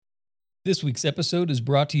This week's episode is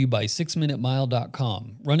brought to you by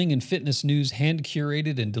 6minutemile.com, running and fitness news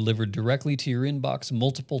hand-curated and delivered directly to your inbox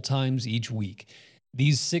multiple times each week.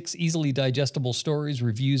 These 6 easily digestible stories,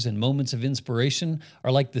 reviews, and moments of inspiration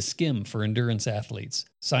are like the skim for endurance athletes.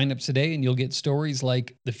 Sign up today and you'll get stories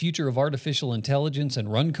like the future of artificial intelligence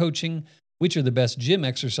and run coaching, which are the best gym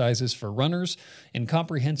exercises for runners, and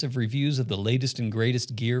comprehensive reviews of the latest and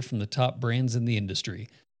greatest gear from the top brands in the industry.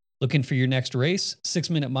 Looking for your next race?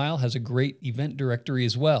 6 Minute Mile has a great event directory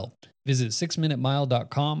as well. Visit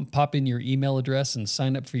 6minutemile.com, pop in your email address, and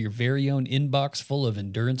sign up for your very own inbox full of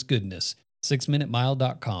endurance goodness.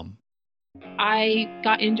 6minutemile.com. I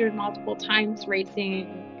got injured multiple times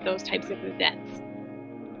racing those types of events.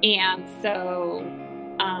 And so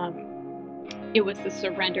it was the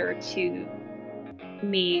surrender to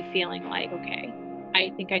me feeling like, okay,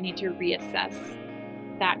 I think I need to reassess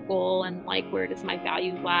that goal and like, where does my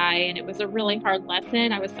value lie? And it was a really hard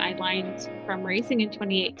lesson. I was sidelined from racing in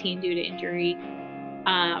 2018 due to injury.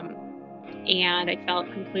 And I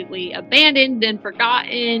felt completely abandoned and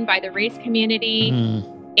forgotten by the race community.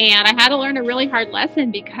 And I had to learn a really hard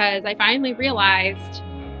lesson because I finally realized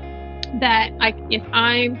that if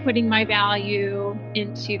I'm putting my value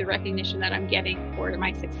into the recognition that I'm getting for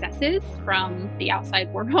my successes from the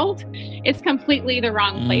outside world, it's completely the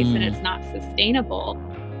wrong place and it's not sustainable.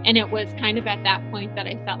 And it was kind of at that point that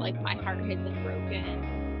I felt like my heart had been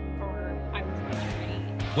broken, or I was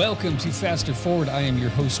betrayed. Welcome to Faster Forward. I am your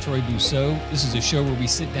host, Troy Bousseau. This is a show where we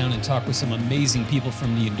sit down and talk with some amazing people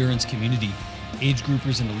from the endurance community, age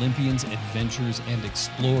groupers and Olympians, adventurers and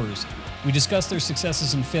explorers. We discuss their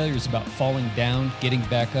successes and failures about falling down, getting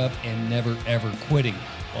back up, and never ever quitting.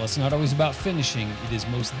 While it's not always about finishing, it is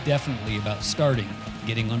most definitely about starting,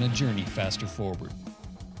 getting on a journey faster forward.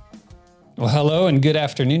 Well, hello and good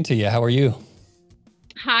afternoon to you. How are you?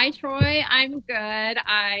 Hi, Troy. I'm good.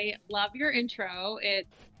 I love your intro.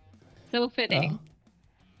 It's so fitting.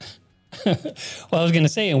 Well, I was going to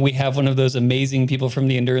say, and we have one of those amazing people from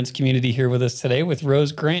the endurance community here with us today with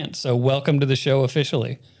Rose Grant. So welcome to the show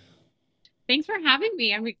officially. Thanks for having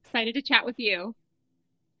me. I'm excited to chat with you.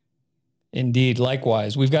 Indeed.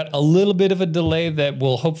 Likewise. We've got a little bit of a delay that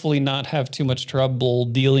we'll hopefully not have too much trouble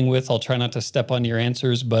dealing with. I'll try not to step on your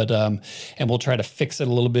answers, but and we'll try to fix it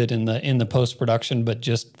a little bit in the post-production. But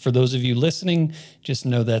just for those of you listening, just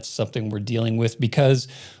know that's something we're dealing with because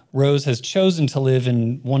Rose has chosen to live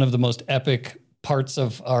in one of the most epic parts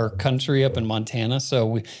of our country up in Montana.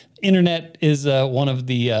 So internet is one of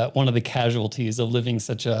the casualties of living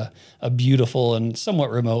such a beautiful and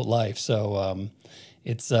somewhat remote life. So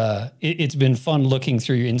it's been fun looking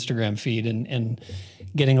through your Instagram feed and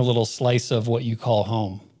getting a little slice of what you call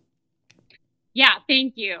home. Yeah,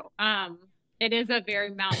 thank you. It is a very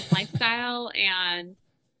mountain lifestyle and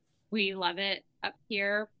we love it up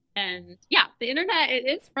here. And yeah, the internet, it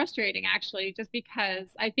is frustrating actually, just because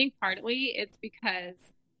I think partly it's because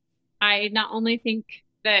I not only think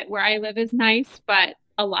that where I live is nice, but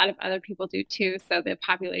a lot of other people do too. So the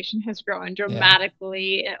population has grown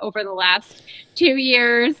dramatically over the last 2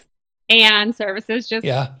 years, and services just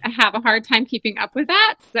have a hard time keeping up with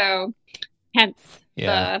that. So hence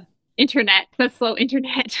the internet, the slow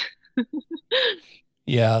internet.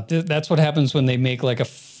 Yeah, that's what happens when they make like a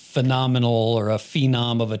phenomenal or a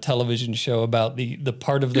phenom of a television show about the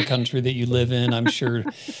part of the country that you live in. I'm sure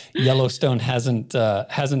Yellowstone hasn't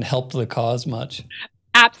helped the cause much.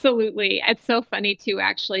 Absolutely. It's so funny too,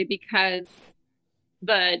 actually, because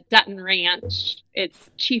the Dutton Ranch, it's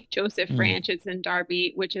Chief Joseph Ranch. It's in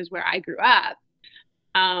Darby, which is where I grew up.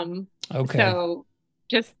 Okay. So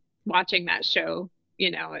just watching that show,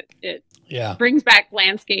 it brings back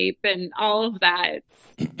landscape and all of that.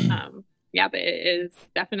 It's, but it is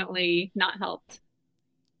definitely not helped.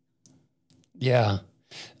 Yeah.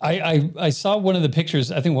 I saw one of the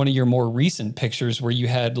pictures, I think one of your more recent pictures where you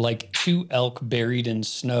had like 2 elk buried in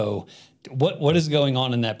snow. What is going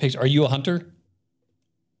on in that picture? Are you a hunter?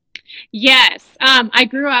 Yes. I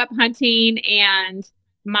grew up hunting, and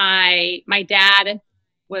my dad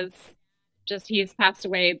was he's passed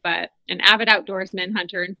away, but an avid outdoorsman,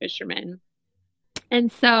 hunter and fisherman.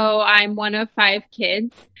 And so I'm one of 5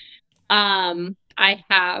 kids. I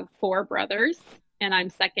have 4 brothers and I'm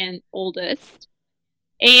second oldest.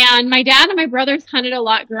 And my dad and my brothers hunted a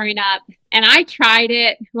lot growing up, and I tried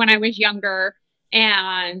it when I was younger.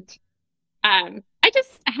 And I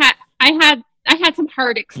had some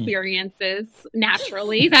hard experiences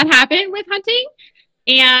naturally that happen with hunting,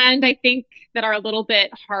 and I think that are a little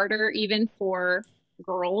bit harder even for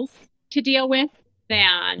girls to deal with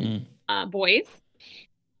than boys.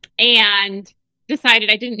 And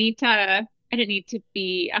decided I didn't need to I didn't need to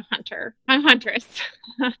be a hunter, a huntress.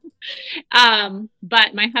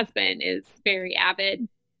 But my husband is very avid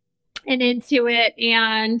and into it.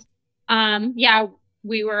 And yeah,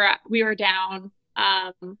 we were down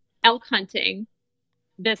elk hunting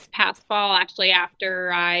this past fall, actually,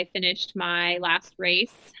 after I finished my last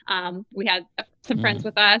race. We had some friends Mm,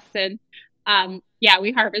 with us, and yeah,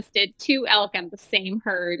 we harvested 2 elk on the same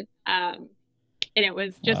herd. And it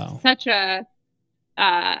was just wow. such a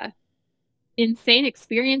uh, insane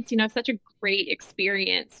experience, such a great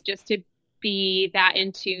experience just to be that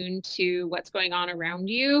in tune to what's going on around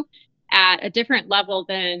you at a different level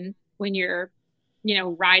than when you're,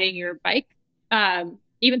 riding your bike,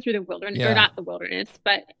 even through the wilderness, or Yeah. not the wilderness,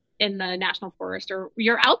 but in the national forest, or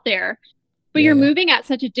you're out there, but Yeah. you're Yeah. moving at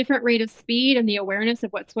such a different rate of speed, and the awareness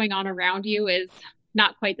of what's going on around you is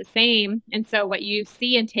not quite the same. And so what you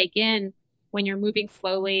see and take in when you're moving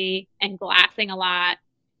slowly and glassing a lot,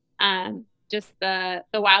 just the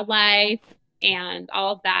wildlife and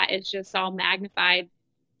all of that is just all magnified.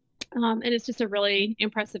 And it's just a really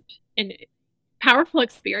impressive and powerful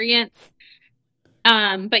experience.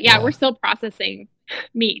 But yeah, we're Yeah. still processing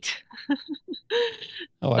meat.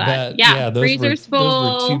 Oh, I But bet. yeah, Yeah, freezer's those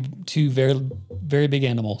were two full. two very very big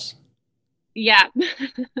animals. Yeah.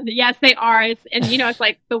 Yes, they are. And it's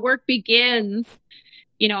like the work begins,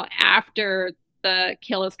 after the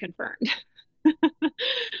kill is confirmed.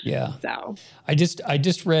 Yeah. So, I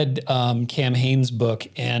just read Cam Haines' book,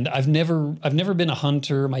 and I've never been a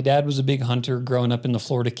hunter. My dad was a big hunter growing up in the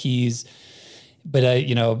Florida Keys, but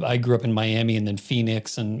I grew up in Miami and then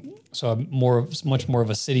Phoenix, and so I'm much more of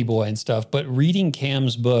a city boy and stuff. But reading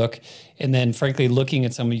Cam's book, and then frankly looking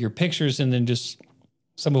at some of your pictures, and then just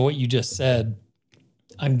some of what you just said,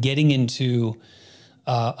 I'm getting into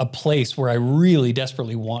a place where I really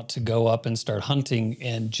desperately want to go up and start hunting,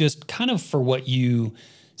 and just kind of for what you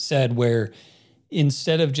said, where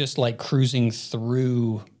instead of just like cruising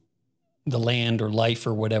through the land or life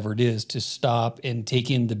or whatever it is, to stop and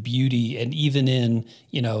take in the beauty, and even in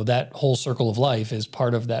that whole circle of life is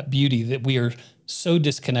part of that beauty that we are so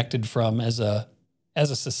disconnected from as a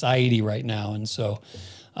society right now. And so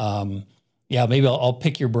yeah, maybe I'll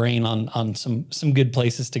pick your brain on some good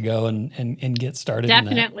places to go and get started in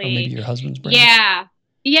that, or maybe definitely. your husband's brain. Yeah.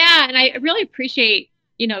 Yeah. And I really appreciate,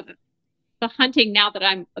 the hunting now that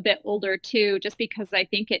I'm a bit older too, just because I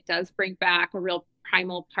think it does bring back a real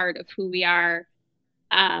primal part of who we are.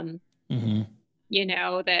 Um, Hmm.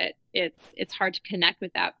 that it's hard to connect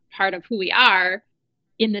with that part of who we are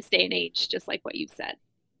in this day and age, just like what you said.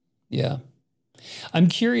 Yeah. I'm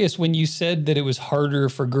curious when you said that it was harder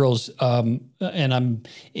for girls, and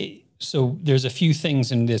so there's a few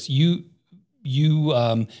things in this. You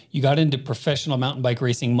got into professional mountain bike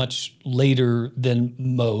racing much later than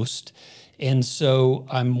most, and so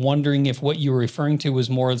I'm wondering if what you were referring to was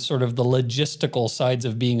more sort of the logistical sides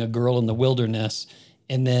of being a girl in the wilderness,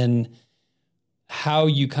 and then how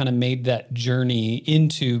you kind of made that journey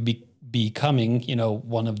into becoming,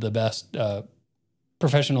 one of the best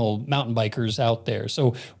professional mountain bikers out there.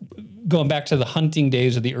 So going back to the hunting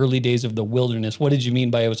days or the early days of the wilderness, what did you mean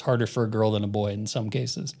by it was harder for a girl than a boy in some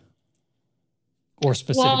cases? Or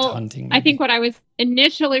specific to Well, hunting, I think maybe? what I was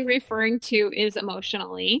initially referring to is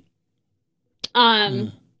emotionally.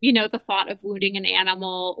 Um, Mm, the thought of wounding an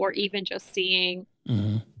animal, or even just seeing,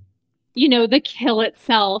 hmm. the kill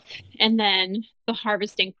itself and then the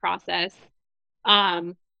harvesting process.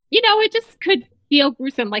 Um, it just could feel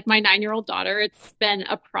gruesome. Like my 9-year-old daughter, it's been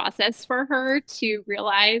a process for her to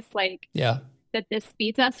realize like Yeah. that this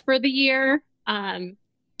feeds us for the year.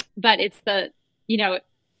 But it's you know,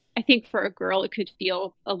 I think for a girl it could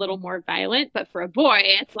feel a little more violent, but for a boy,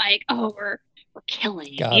 it's like, oh, we're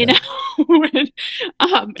killing, Got it. And,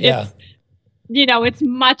 Yeah. it's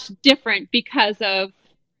much different because of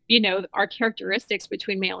our characteristics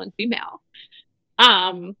between male and female.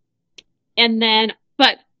 Um, and then,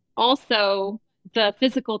 but also the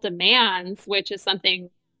physical demands, which is something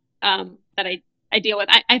that I deal with.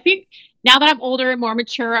 I think now that I'm older and more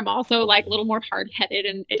mature, I'm also like a little more hard headed,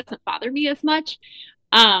 and it doesn't bother me as much,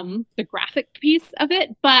 the graphic piece of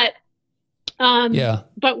it. Yeah.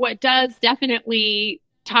 But what does definitely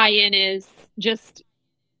tie in is just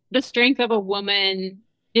the strength of a woman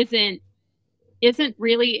isn't isn't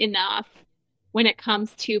really enough when it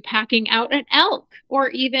comes to packing out an elk, or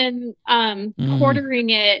even Mm, quartering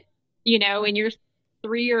it, and you're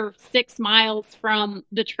 3 or 6 miles from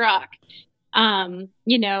the truck, and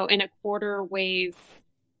a quarter weighs,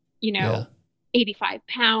 you yeah. know, 85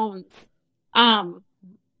 pounds. Um,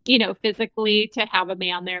 physically to have a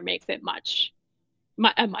man there makes it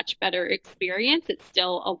a much better experience. It's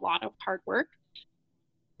still a lot of hard work.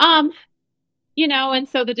 Um, and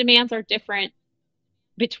so the demands are different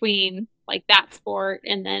between like that sport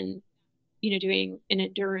and then, doing an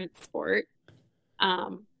endurance sport.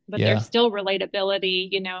 But there's Yeah. still relatability.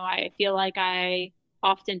 I feel like I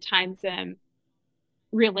oftentimes am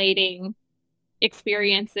relating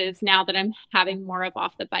experiences now that I'm having more of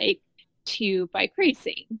off the bike to bike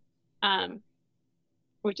racing, um,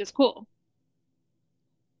 which is cool.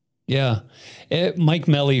 Yeah. Mike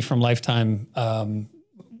Melly from Lifetime,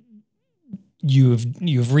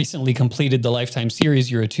 you've recently completed the Lifetime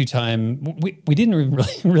series. You're a two-time. We didn't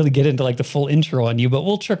really get into like the full intro on you, but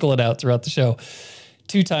we'll trickle it out throughout the show.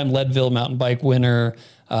 Two-time Leadville mountain bike winner,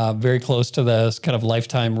 very close to the kind of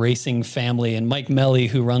Lifetime racing family. And Mike Melly,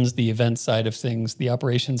 who runs the event side of things, the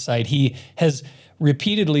operations side, he has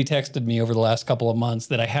repeatedly texted me over the last couple of months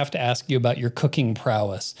that I have to ask you about your cooking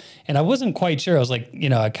prowess. And I wasn't quite sure. I was like,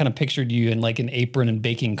 I kind of pictured you in like an apron and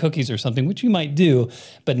baking cookies or something, which you might do.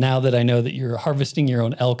 But now that I know that you're harvesting your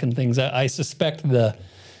own elk and things, I suspect the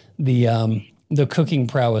cooking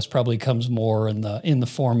prowess probably comes more in the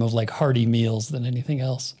form of like hearty meals than anything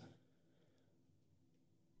else.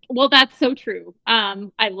 Well, that's so true.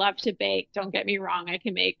 I love to bake. Don't get me wrong. I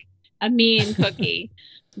can make a mean cookie,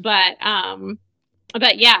 but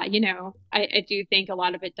yeah, I do think a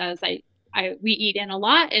lot of it does. We eat in a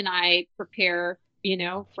lot, and I prepare,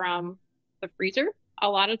 from the freezer a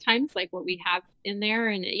lot of times, like what we have in there.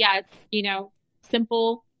 And yeah, it's,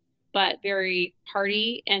 simple, but very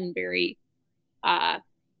hearty and very uh,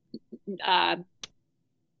 uh,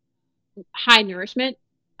 high nourishment,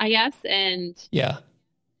 I guess, and Yeah.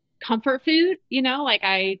 comfort food. Like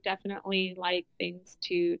I definitely like things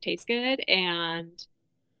to taste good and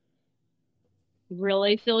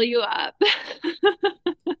really fill you up. But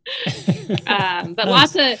Nice.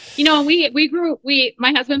 lots of,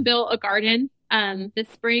 my husband built a garden this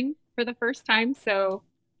spring for the first time. So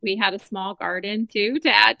we had a small garden too to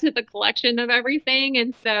add to the collection of everything.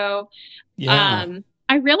 And so Yeah.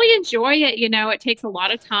 I really enjoy it. It takes a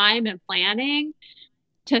lot of time and planning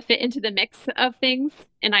to fit into the mix of things.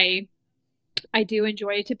 And I do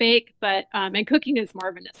enjoy to bake, but and cooking is more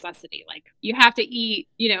of a necessity. Like you have to eat,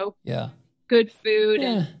 Yeah. good food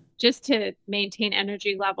and Yeah. just to maintain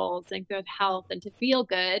energy levels and good health and to feel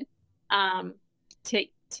good, um, to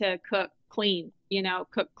cook clean,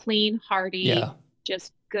 hearty, Yeah.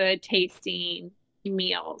 just good tasting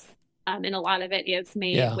meals. And a lot of it is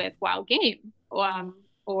made Yeah. with wild game, or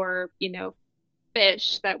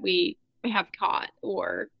fish that we have caught,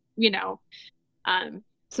 or so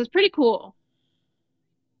it's pretty cool.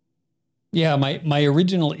 Yeah. My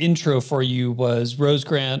original intro for you was Rose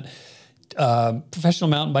Grant, professional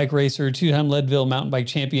mountain bike racer, two-time Leadville mountain bike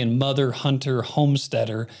champion, mother, hunter,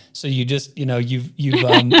 homesteader. So you just, you've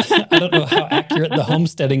I don't know how accurate the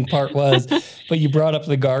homesteading part was, but you brought up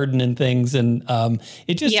the garden and things. And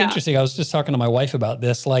it's just Yeah. interesting. I was just talking to my wife about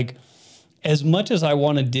this. Like, as much as I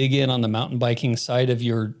want to dig in on the mountain biking side of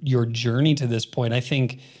your journey to this point, I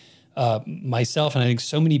think myself, and I think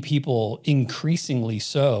so many people increasingly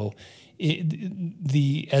so,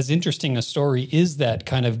 as interesting a story is that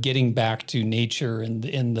kind of getting back to nature and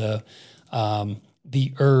the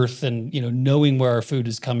earth, and knowing where our food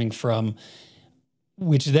is coming from,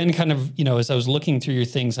 which then kind of, as I was looking through your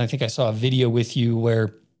things, I think I saw a video with you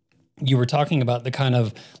where you were talking about the kind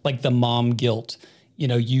of like the mom guilt.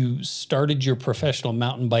 You started your professional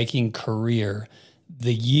mountain biking career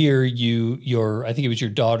the year I think it was your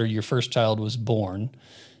daughter, your first child, was born.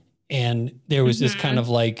 And there was this kind Hmm. of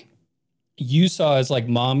like, you saw as like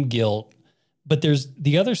mom guilt, but there's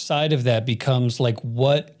the other side of that becomes like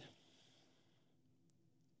what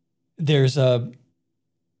there's a,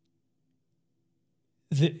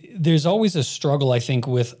 there's always a struggle, I think,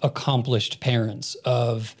 with accomplished parents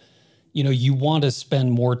of, you want to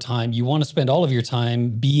spend more time, you want to spend all of your time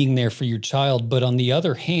being there for your child. But on the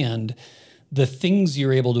other hand, the things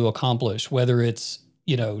you're able to accomplish, whether it's,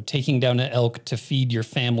 taking down an elk to feed your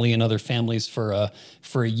family and other families for a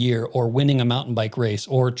year, or winning a mountain bike race,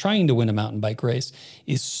 or trying to win a mountain bike race,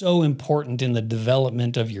 is so important in the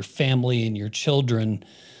development of your family and your children.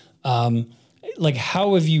 Like,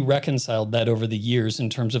 how have you reconciled that over the years in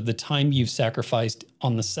terms of the time you've sacrificed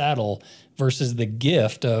on the saddle versus the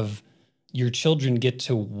gift of your children get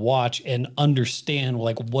to watch and understand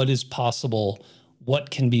like what is possible, what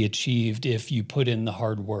can be achieved if you put in the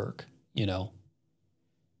hard work?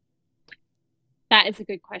 That is a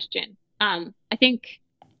good question. I think,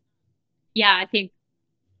 yeah, I think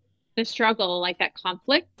the struggle, like that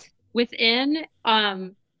conflict within,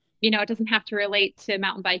 it doesn't have to relate to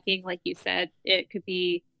mountain biking, like you said. It could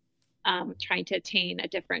be trying to attain a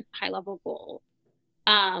different high level goal.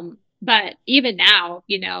 But even now,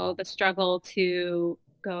 the struggle to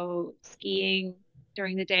go skiing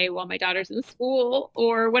during the day while my daughter's in school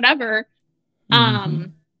or whatever, Hmm.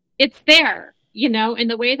 it's there, and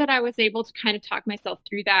the way that I was able to kind of talk myself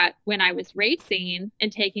through that when I was racing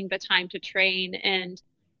and taking the time to train and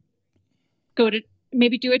go to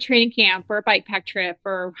maybe do a training camp or a bike pack trip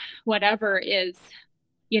or whatever is,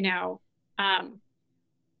 you know, um,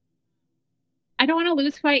 I don't want to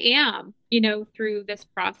lose who I am, through this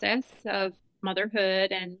process of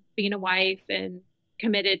motherhood and being a wife and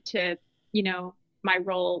committed to, you know, my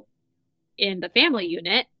role in the family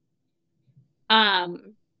unit.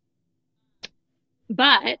 Um,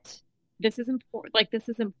 but this is important. Like, this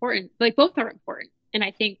is important. Like, both are important. And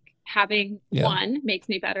I think having Yeah. one makes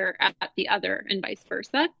me better at the other and vice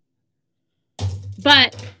versa.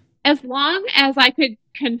 But as long as I could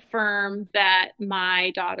confirm that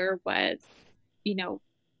my daughter was, you know,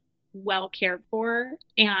 well cared for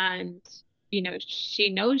and, she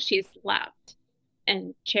knows she's loved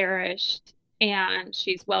and cherished and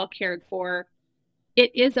she's well cared for,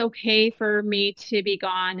 it is okay for me to be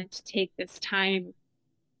gone and to take this time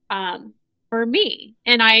for me.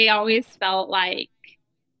 And I always felt like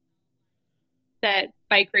that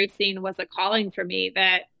bike racing was a calling for me,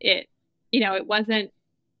 that it wasn't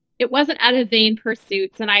out of vain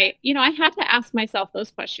pursuits. And I had to ask myself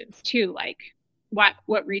those questions too, like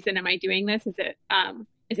what reason am I doing this? Is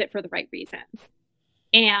it for the right reasons?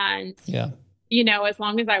 And Yeah. as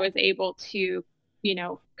long as I was able to,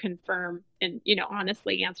 confirm and,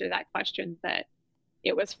 honestly answer that question, that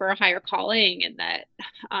it was for a higher calling and that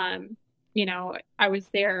I was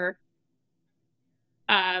there,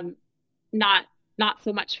 um not not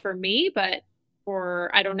so much for me, but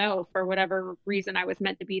for, I don't know, for whatever reason I was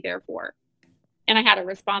meant to be there for. And I had a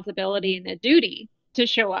responsibility and a duty to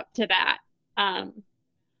show up to that, um,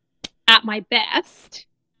 at my best,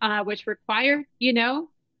 which required,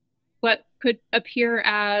 what could appear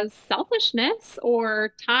as selfishness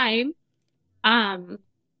or time. Um,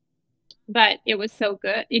 but it was so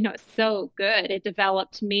good, it's so good. It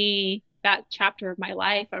developed me. That chapter of my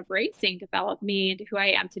life of racing developed me into who I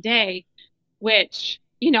am today, which,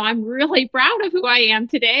 I'm really proud of who I am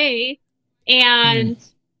today. Mm.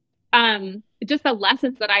 And just the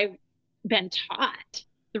lessons that I've been taught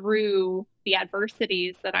through the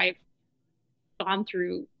adversities that I've gone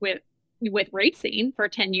through with racing for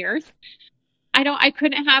 10 years. I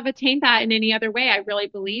couldn't have attained that in any other way. I really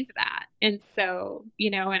believe that. And so,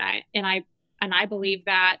 and I believe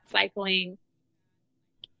that cycling,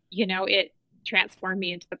 it transformed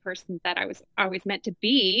me into the person that I was always meant to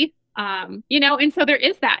be. And so there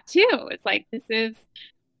is that too. It's like, this is,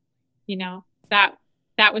 you know, that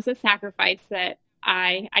that was a sacrifice that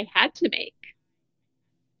I had to make.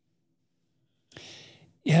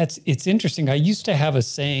 Yeah, it's interesting. I used to have a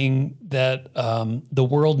saying that the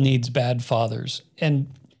world needs bad fathers, and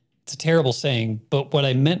it's a terrible saying. But what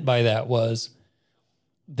I meant by that was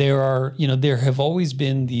there have always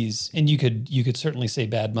been these, and you could certainly say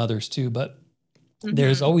bad mothers too, but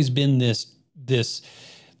there's Hmm. always been this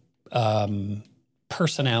um,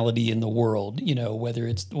 personality in the world. Whether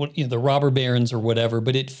it's the robber barons or whatever,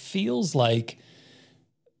 but it feels like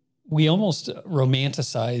we almost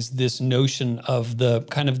romanticize this notion of the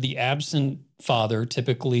kind of the absent father,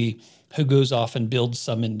 typically, who goes off and builds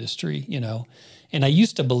some industry. And I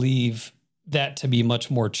used to believe that to be much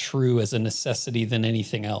more true as a necessity than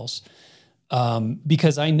anything else.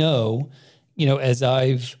 Because I know, as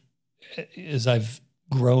I've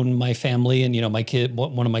grown my family, and my kid,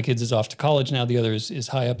 one of my kids is off to college now, the other is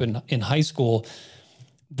high up in high school.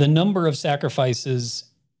 The number of sacrifices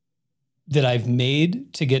that I've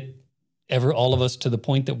made to get all of us to the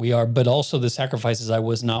point that we are, but also the sacrifices I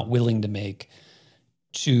was not willing to make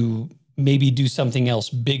to maybe do something else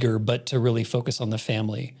bigger, but to really focus on the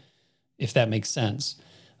family, if that makes sense.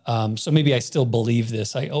 So maybe I still believe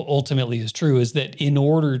this. I ultimately is true, is that in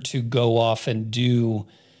order to go off and do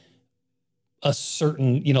a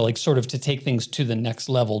certain, like sort of to take things to the next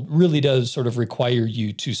level, really does sort of require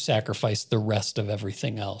you to sacrifice the rest of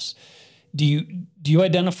everything else. Do you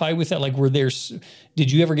identify with that? Like,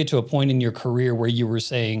 did you ever get to a point in your career where you were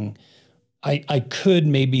saying, I could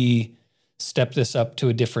maybe step this up to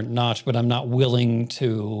a different notch, but I'm not willing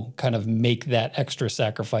to kind of make that extra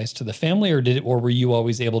sacrifice to the family? Or were you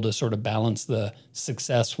always able to sort of balance the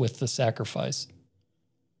success with the sacrifice?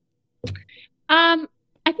 Um,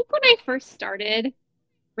 I think when I first started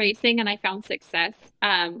racing and I found success,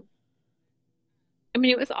 I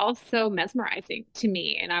mean, it was all so mesmerizing to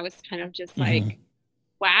me. And I was kind of just Mm-hmm. like,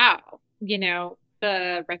 wow,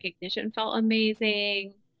 the recognition felt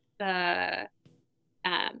amazing. The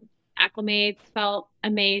um, acclimates felt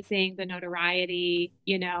amazing, the notoriety,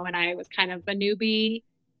 and I was kind of a newbie.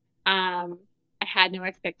 I had no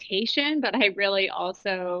expectation, but I really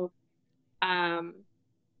also, um,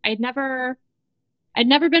 I'd never, I'd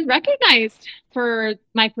never been recognized for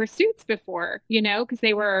my pursuits before, because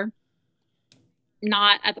they were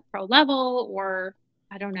not at the pro level, or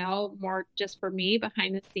I don't know, more just for me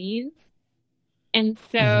behind the scenes. And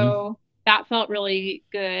Mm-hmm. so that felt really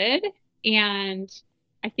good. And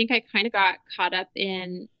I think I kind of got caught up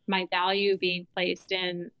in my value being placed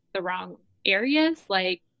in the wrong areas.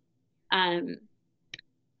 Like, um,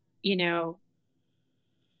 you know,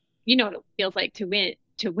 what it feels like to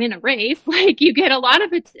win a race. Like you get a lot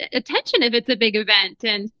of attention if it's a big event.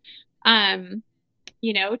 And um,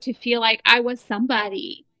 to feel like I was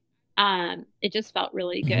somebody. It just felt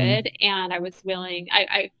really Mm-hmm. good. And I was willing,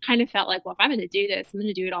 I kind of felt like, well, if I'm going to do this, I'm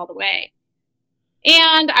going to do it all the way.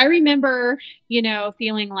 And I remember,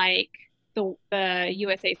 feeling like the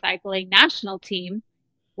USA Cycling national team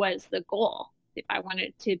was the goal. If I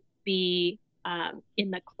wanted to be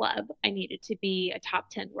in the club, I needed to be a top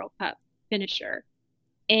 10 World Cup finisher.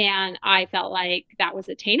 And I felt like that was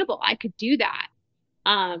attainable. I could do that.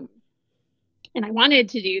 Um, and I wanted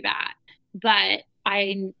to do that. But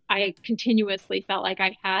I continuously felt like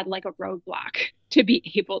I had like a roadblock to be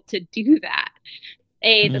able to do that.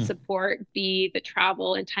 A, the Mm. support, B, the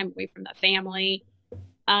travel and time away from the family.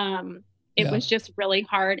 It Yeah. was just really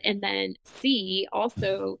hard. And then C,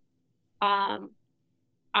 also, um,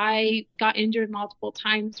 I got injured multiple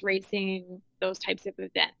times racing those types of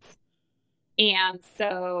events. And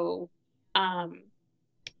so um,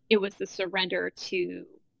 it was the surrender to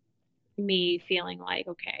me feeling like,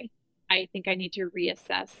 okay, I think I need to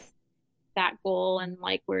reassess that goal and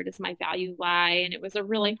like where does my value lie. And it was a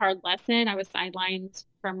really hard lesson. I was sidelined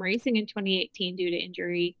from racing in 2018 due to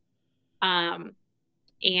injury. Um,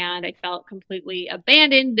 and I felt completely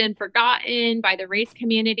abandoned and forgotten by the race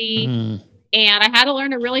community. Mm. And I had to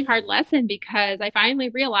learn a really hard lesson because I finally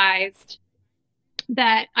realized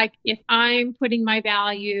that if I'm putting my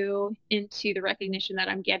value into the recognition that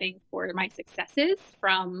I'm getting for my successes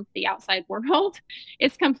from the outside world,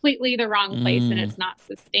 it's completely the wrong place and Mm. it's not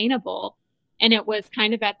sustainable. And it was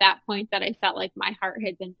kind of at that point that I felt like my heart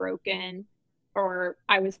had been broken or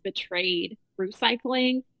I was betrayed through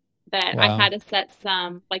cycling, that I Wow. had to set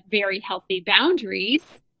some like very healthy boundaries,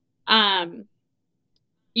 um,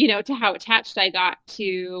 to how attached I got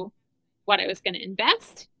to what I was going to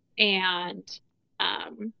invest.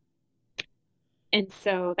 Um, and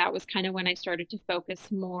so that was kind of when I started to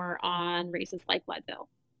focus more on races like Leadville,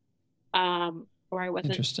 where I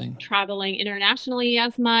wasn't Interesting. traveling internationally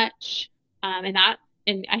as much. And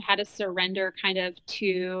I had to surrender kind of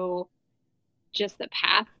to just the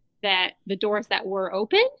path, that the doors that were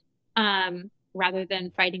open, rather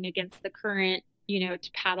than fighting against the current,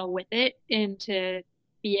 to paddle with it and to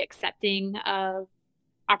be accepting of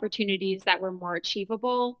opportunities that were more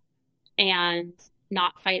achievable and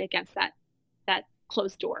not fight against that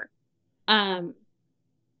closed door. Um,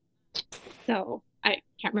 so I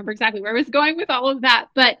can't remember exactly where I was going with all of that,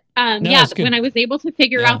 but No, yeah, it's when good. I was able to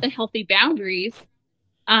figure Yeah. out the healthy boundaries,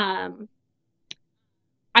 um,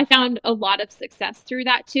 I found a lot of success through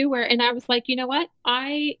that too. And I was like, you know what,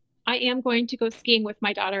 I am going to go skiing with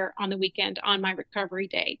my daughter on the weekend on my recovery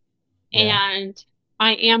day, Yeah. and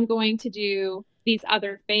I am going to do these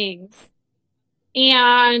other things.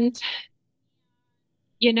 And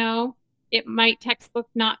you know, it might textbook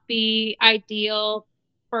not be ideal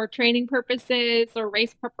for training purposes or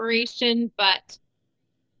race preparation, but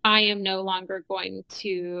I am no longer going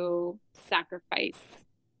to sacrifice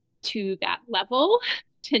to that level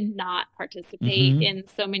to not participate Mm-hmm. in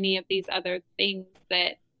so many of these other things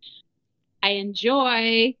that I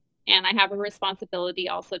enjoy. And I have a responsibility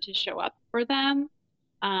also to show up for them.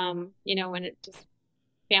 When it just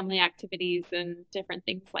family activities and different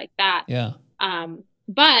things like that. Yeah.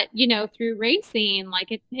 But through racing,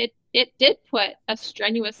 like it did put a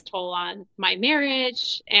strenuous toll on my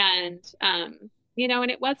marriage, and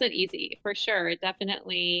it wasn't easy for sure. It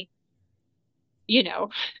definitely, you know,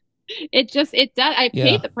 it does. I paid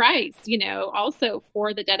Yeah. the price, also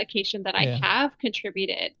for the dedication that I Yeah. have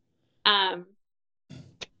contributed, um,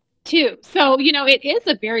 too. So, it is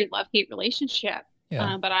a very love-hate relationship.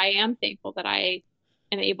 Yeah. But I am thankful that I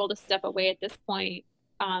am able to step away at this point,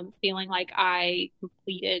 feeling like I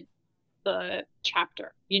completed the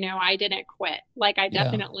chapter. I didn't quit. Like, I Yeah.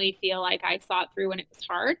 definitely feel like I saw it through when it was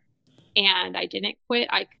hard, and I didn't quit.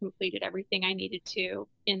 I completed everything I needed to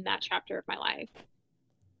in that chapter of my life.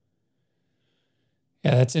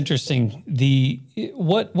 Yeah, that's interesting.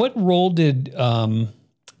 What role did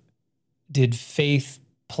faith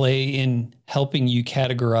play in helping you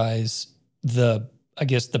categorize I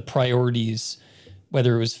guess the priorities,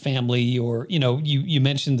 whether it was family or, you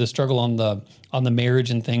mentioned the struggle on the marriage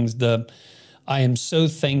and things. I am so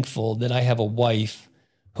thankful that I have a wife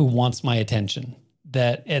who wants my attention.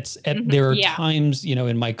 That there are Yeah. times,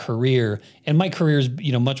 in my career, and my career is,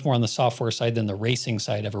 much more on the software side than the racing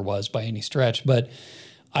side ever was by any stretch, but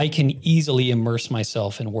I can easily immerse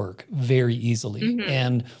myself in work very easily.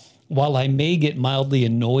 And while I may get mildly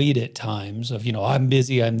annoyed at times of, I'm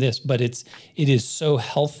busy, I'm this, but it is so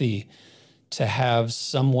healthy to have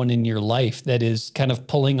someone in your life that is kind of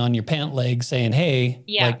pulling on your pant leg saying, hey,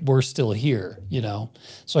 Yeah. like, we're still here,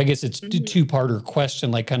 So I guess it's a two-parter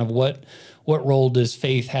question, like kind of what role does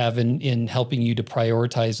faith have in helping you to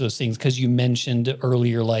prioritize those things? Because you mentioned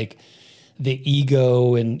earlier, like the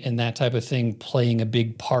ego and that type of thing playing a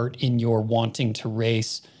big part in your wanting to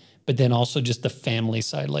race, but then also just the family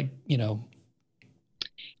side, like, Yeah,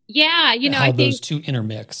 how I those think two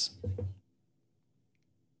intermix.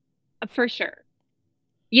 for sure.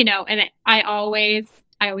 And I always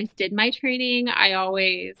did my training. I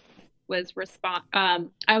always I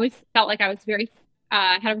always felt like I was very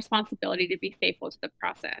had a responsibility to be faithful to the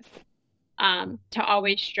process, to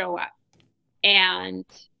always show up and,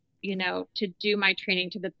 to do my training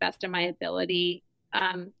to the best of my ability,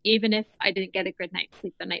 even if I didn't get a good night's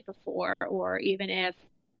sleep the night before, or even if,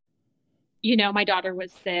 my daughter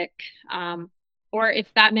was sick, or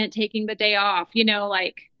if that meant taking the day off,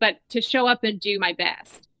 but to show up and do my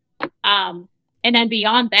best. And then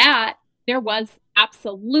beyond that, there was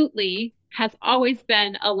absolutely has always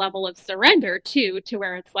been a level of surrender too, to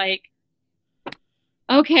where it's like,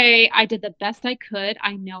 okay, I did the best I could.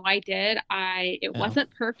 I know I did. It wasn't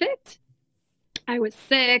perfect. I was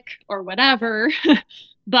sick or whatever,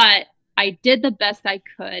 but I did the best I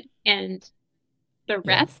could. And the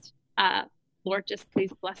rest, Lord, just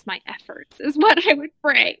please bless my efforts is what I would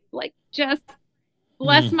pray. Like, just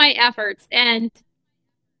bless my efforts. And,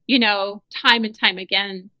 time and time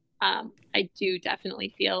again, I do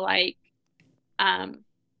definitely feel like,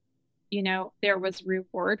 there was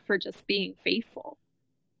reward for just being faithful.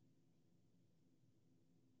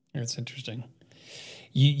 That's interesting.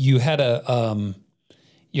 You had a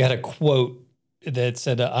quote that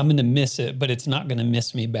said, "I'm going to miss it, but it's not going to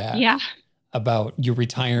miss me back." Yeah. About your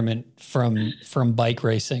retirement from bike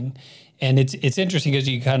racing, and it's interesting because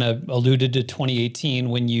you kind of alluded to 2018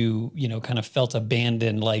 when you kind of felt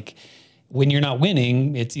abandoned. Like when you're not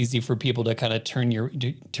winning, it's easy for people to kind of turn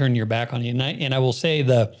your back on you. And I will say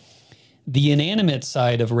the inanimate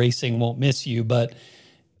side of racing won't miss you, but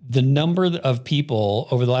the number of people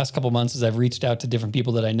over the last couple of months as I've reached out to different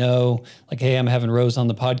people that I know, like, hey, I'm having Rose on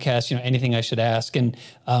the podcast, anything I should ask. And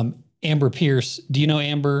Amber Pierce, do you know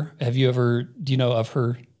Amber? Do you know of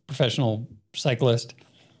her, professional cyclist?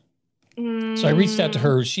 So I reached out to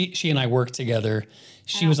her. She and I worked together.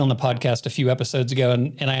 She was on the podcast a few episodes ago,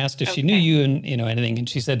 and I asked if she knew you and anything. And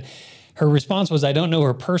she said, her response was, I don't know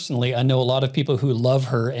her personally. I know a lot of people who love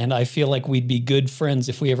her, and I feel like we'd be good friends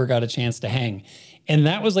if we ever got a chance to hang. And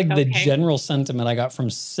that was like the general sentiment I got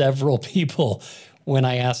from several people when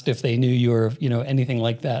I asked if they knew you or, anything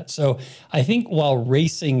like that. So I think while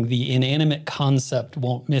racing, the inanimate concept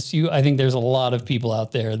won't miss you, I think there's a lot of people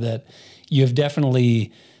out there that you have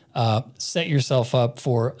definitely set yourself up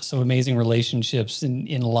for some amazing relationships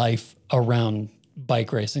in life around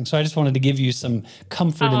bike racing. So I just wanted to give you some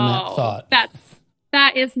comfort in that thought.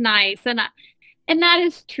 That is nice. And that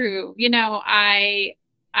is true. I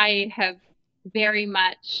have very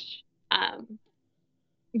much,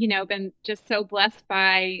 been just so blessed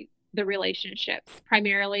by the relationships,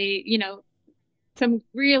 primarily, some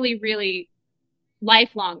really, really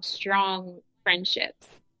lifelong, strong friendships.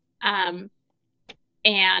 And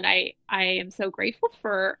I am so grateful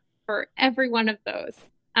for every one of those.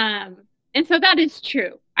 And so that is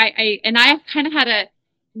true. I kind of had to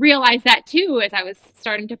realize that too, as I was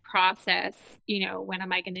starting to process, when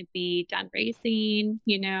am I going to be done racing?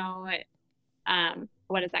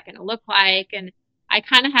 What is that going to look like? And I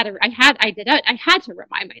kind of I had to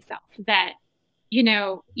remind myself that,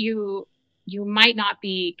 you might not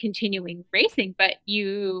be continuing racing, but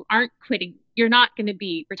you aren't quitting. You're not going to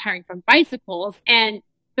be retiring from bicycles, and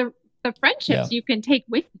the friendships you can take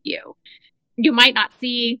with you. You might not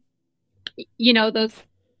see,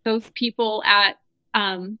 those people at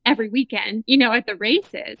every weekend, at the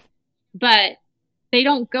races, but they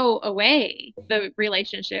don't go away. The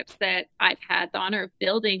relationships that I've had the honor of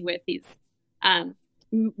building with these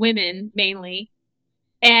women mainly,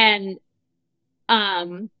 and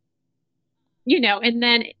and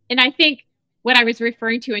I think what I was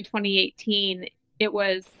referring to in 2018, it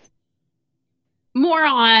was more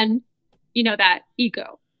on, that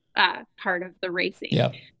ego part of the racing.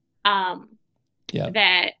 Yeah. Um, Yeah.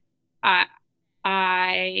 that I,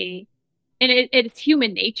 I and it's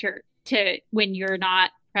human nature to, when you're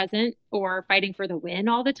not present or fighting for the win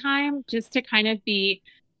all the time, just to kind of be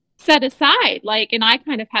set aside. Like, and I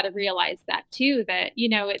kind of had to realize that too, that,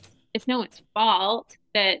 it's no one's fault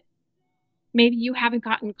that maybe you haven't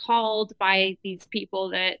gotten called by these people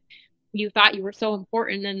that you thought you were so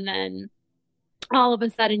important, and then all of a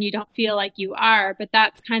sudden you don't feel like you are. But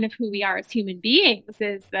that's kind of who we are as human beings,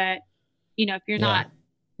 is that, if you're Yeah. not,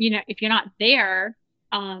 if you're not there,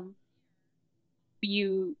 um,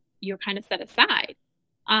 you're kind of set aside.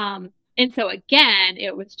 And so again,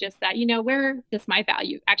 it was just that, where does my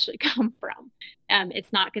value actually come from?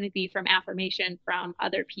 It's not going to be from affirmation from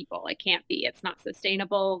other people. It can't be. It's not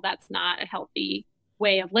sustainable. That's not a healthy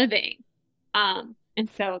way of living. And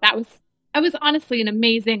so that was honestly an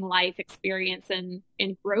amazing life experience and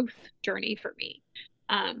growth journey for me.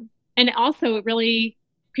 And it also really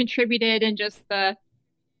contributed in just the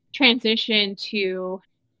transition to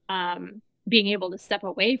being able to step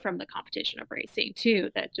away from the competition of racing too.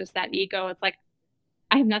 That just that ego, it's like,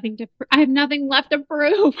 I have nothing left to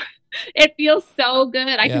prove. It feels so good.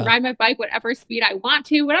 I can ride my bike whatever speed I want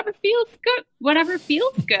to, whatever feels good, whatever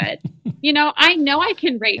feels good. I know I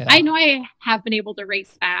can race. Yeah. I know I have been able to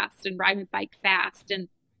race fast and ride my bike fast, and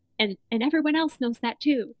everyone else knows that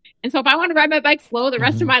too. And so if I want to ride my bike slow the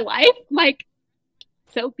rest of my life, like,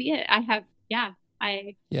 so be it.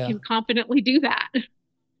 I can confidently do that.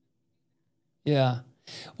 Yeah.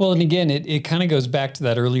 Well, and again, it kind of goes back to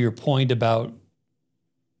that earlier point about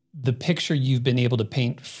the picture you've been able to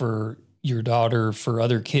paint for your daughter, for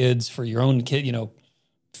other kids, for your own kid,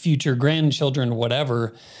 future grandchildren,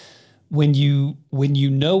 whatever. When you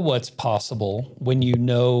know what's possible, when you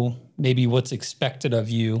know maybe what's expected of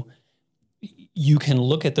you, you can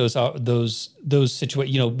look at those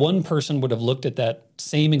situations. One person would have looked at that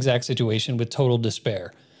same exact situation with total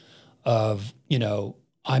despair of,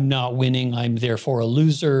 I'm not winning, I'm therefore a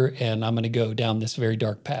loser, and I'm going to go down this very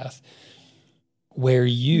dark path. Where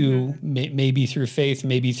you, maybe through faith,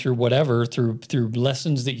 maybe through whatever, through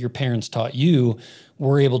lessons that your parents taught you,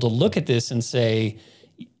 were able to look at this and say,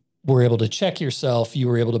 were able to check yourself, you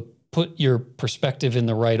were able to put your perspective in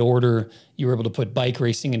the right order, you were able to put bike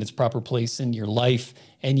racing in its proper place in your life,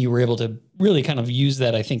 and you were able to really kind of use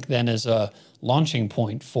that, I think, then as a launching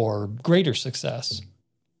point for greater success.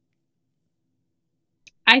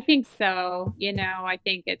 I think so. I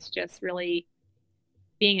think it's just really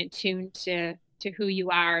being in tune to who you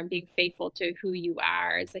are and being faithful to who you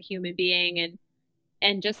are as a human being,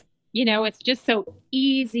 and just, it's just so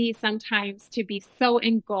easy sometimes to be so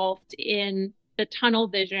engulfed in the tunnel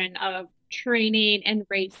vision of training and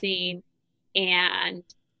racing and,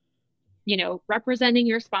 representing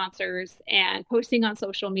your sponsors and posting on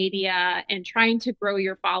social media and trying to grow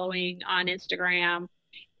your following on Instagram,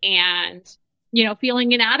 and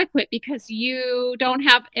feeling inadequate because you don't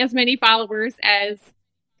have as many followers as,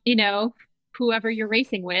 whoever you're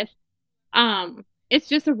racing with. It's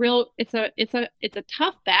just it's a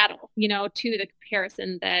tough battle, to the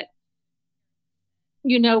comparison that,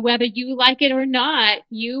 whether you like it or not,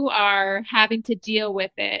 you are having to deal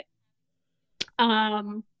with it.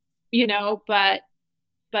 But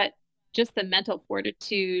just the mental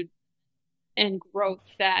fortitude and growth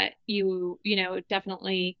that you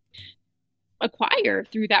definitely acquire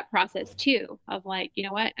through that process too, of like, you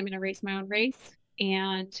know what, I'm going to race my own race,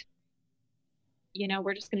 and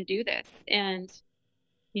we're just going to do this. And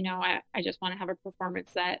I just want to have a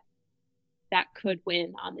performance that could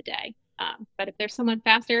win on the day. But if there's someone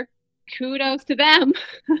faster, kudos to them.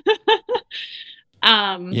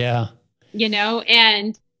 And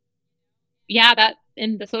that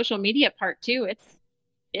in the social media part too,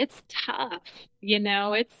 it's tough.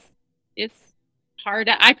 It's hard.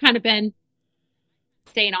 I've kind of been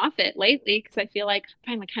staying off it lately because I feel like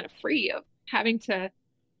I'm finally kind of free of having to,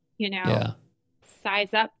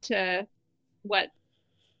 size up to what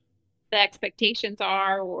the expectations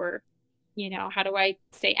are, or, how do I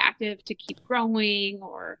stay active to keep growing,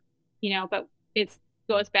 or, but it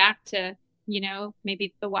goes back to,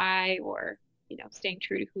 maybe the why, or, staying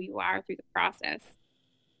true to who you are through the process.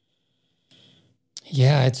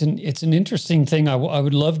 Yeah, it's an interesting thing. I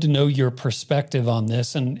would love to know your perspective on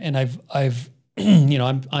this. And I've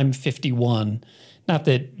I'm 51. Not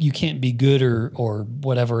that you can't be good or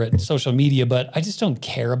whatever at social media, but I just don't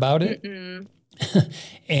care about it.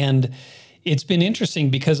 And it's been interesting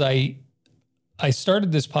because I I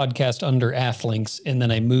started this podcast under Athlinks, and then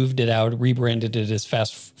I moved it out, rebranded it as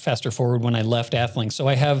Faster Forward when I left Athlinks. So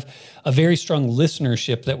I have a very strong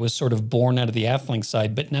listenership that was sort of born out of the Athlinks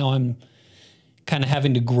side, but now I'm kind of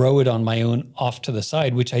having to grow it on my own off to the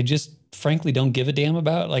side, which I just frankly don't give a damn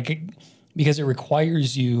about, because it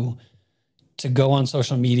requires you to go on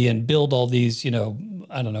social media and build all these, I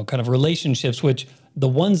don't know, kind of relationships, which the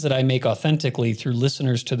ones that I make authentically through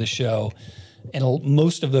listeners to the show, and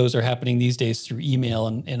most of those are happening these days through email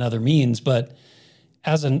and other means. But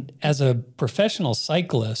as a professional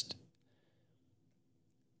cyclist,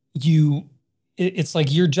 it's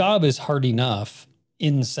like your job is hard enough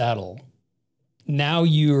in the saddle. Now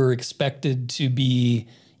you're expected to be,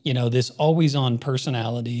 this always on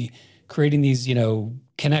personality, creating these,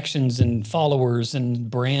 connections and followers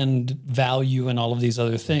and brand value and all of these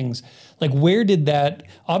other things. Like, where did that,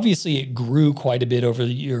 obviously it grew quite a bit over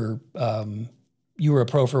your, you were a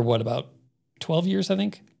pro for what, about 12 years, I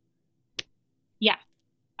think? Yeah.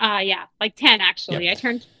 Yeah. Like 10, actually. Yep. I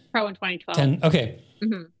turned pro in 2012. 10. Okay.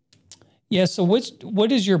 Mm-hmm. Yeah. So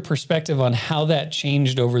what is your perspective on how that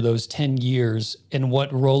changed over those 10 years and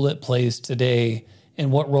what role it plays today,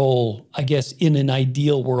 and what role, I guess, in an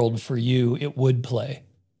ideal world for you, it would play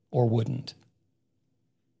or wouldn't?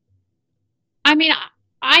 I mean,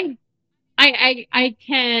 I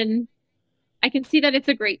can see that it's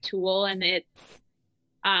a great tool, and it's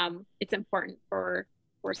important for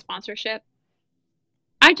sponsorship.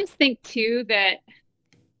 I just think too that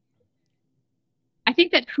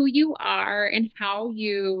who you are and how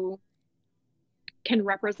you can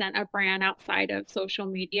represent a brand outside of social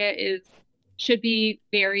media should be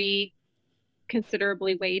very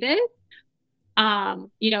considerably weighted,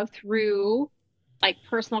 through like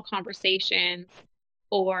personal conversations,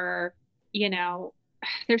 or,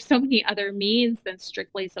 there's so many other means than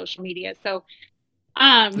strictly social media. So,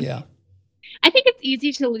 yeah, I think it's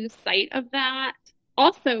easy to lose sight of that.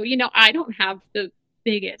 Also, I don't have the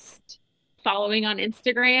biggest following on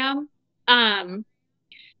Instagram,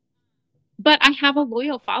 but I have a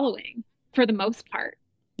loyal following for the most part.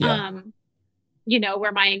 Yeah.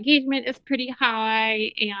 Where my engagement is pretty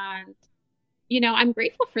high, and, I'm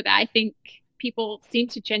grateful for that. I think people seem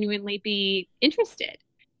to genuinely be interested.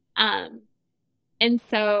 And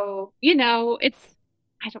so,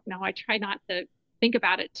 I don't know, I try not to think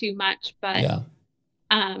about it too much, but, yeah.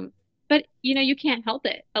 But, you can't help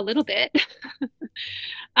it a little bit.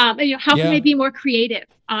 How can I be more creative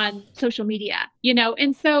on social media,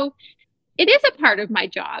 and so it is a part of my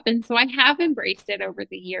job. And so I have embraced it over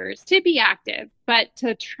the years to be active, but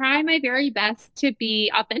to try my very best to be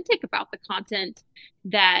authentic about the content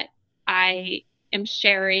that I am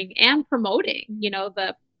sharing and promoting,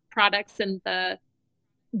 the products and the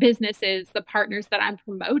businesses, the partners that I'm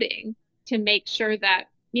promoting, to make sure that,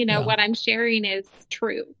 what I'm sharing is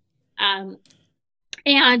true. And,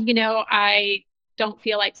 I don't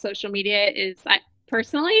feel like social media is,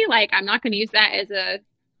 personally, like, I'm not going to use that as a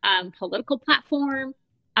political platform.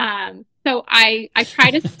 So I try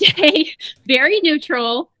to stay very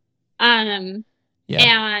neutral, and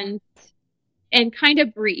kind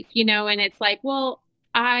of brief, and it's like, well,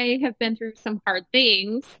 I have been through some hard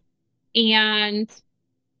things, and,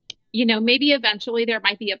 maybe eventually there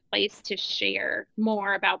might be a place to share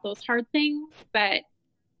more about those hard things, but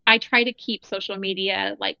I try to keep social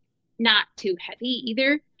media like not too heavy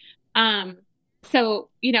either. So,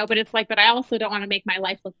 but it's like, but I also don't want to make my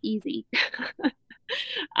life look easy.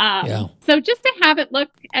 So just to have it look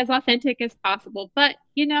as authentic as possible, but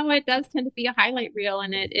it does tend to be a highlight reel,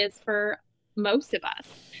 and it is for most of us.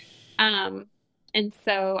 And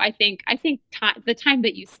so I think the time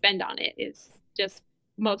that you spend on it is just,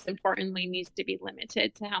 most importantly, needs to be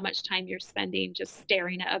limited to how much time you're spending just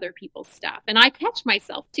staring at other people's stuff. And I catch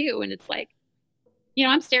myself too. And it's like,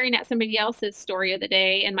 I'm staring at somebody else's story of the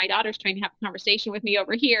day, and my daughter's trying to have a conversation with me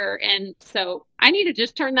over here. And so I need to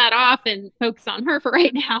just turn that off and focus on her for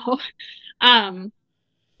right now.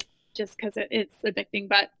 Just because it's addicting.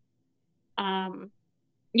 But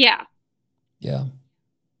yeah.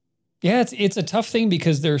 It's a tough thing,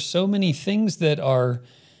 because there's so many things that are,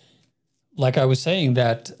 like I was saying,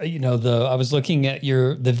 that, I was looking at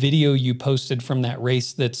the video you posted from that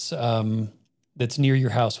race that's near your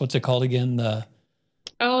house. What's it called again? The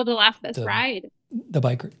Last Best Ride. The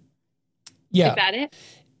biker. Yeah. Is that it?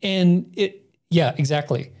 And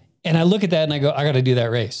exactly. And I look at that and I go, I got to do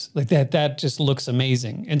that race. Like that just looks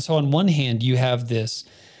amazing. And so on one hand, you have this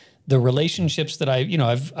the relationships that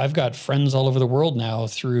I've got friends all over the world now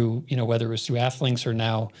through, whether it was through Athlinks or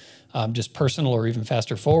now just personal or even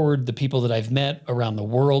faster forward, the people that I've met around the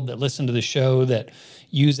world that listen to the show that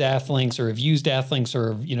use Athlinks or have used Athlinks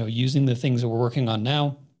or, using the things that we're working on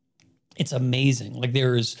now. It's amazing. Like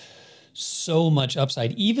there is so much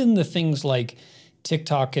upside, even the things like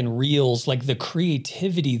TikTok and Reels, like the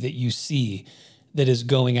creativity that you see that is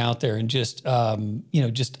going out there and just,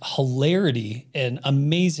 just hilarity and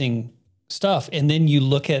amazing stuff. And then you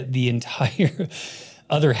look at the entire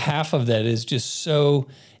other half of that is just so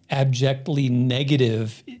abjectly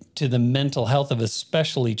negative to the mental health of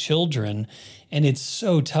especially children. And it's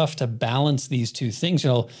so tough to balance these two things.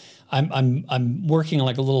 I'm working on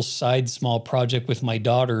like a little side small project with my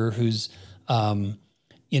daughter who's,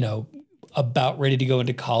 about ready to go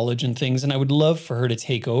into college and things. And I would love for her to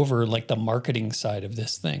take over like the marketing side of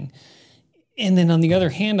this thing. And then on the other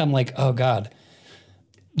hand, I'm like, oh God,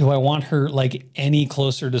 do I want her like any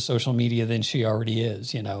closer to social media than she already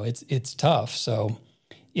is? It's tough. So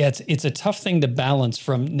yeah, it's a tough thing to balance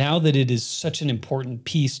from now that it is such an important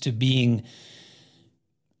piece to being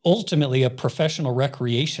ultimately a professional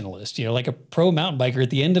recreationalist, like a pro mountain biker. At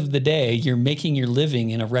the end of the day, you're making your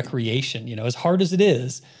living in a recreation, as hard as it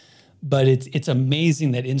is. But it's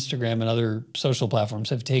amazing that Instagram and other social platforms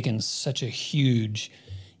have taken such a huge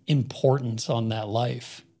importance on that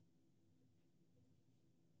life.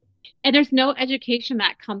 And there's no education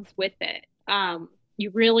that comes with it. You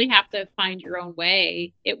really have to find your own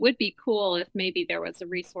way. It would be cool if maybe there was a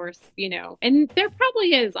resource, and there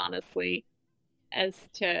probably is, honestly, as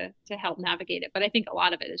to help navigate it. But I think a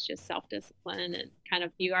lot of it is just self-discipline and kind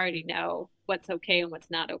of you already know what's okay and what's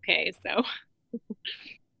not okay. So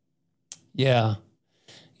Yeah.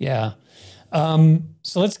 Yeah.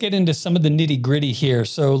 So let's get into some of the nitty gritty here.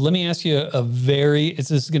 So let me ask you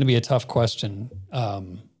this is going to be a tough question.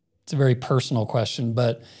 It's a very personal question,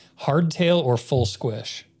 but hardtail or full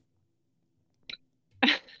squish?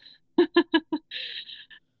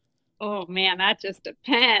 Oh man, that just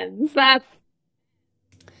depends. That's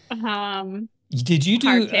Did you do,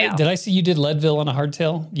 hardtail. did I see you did Leadville on a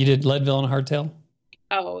hardtail? You did Leadville on a hardtail?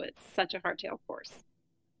 Oh, it's such a hardtail course.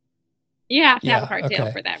 You have to have a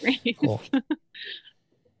hardtail for that race. Cool.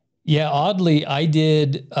 Yeah, oddly, I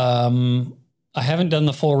did. I haven't done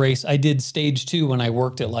the full race. I did stage 2 when I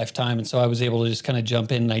worked at Lifetime, and so I was able to just kind of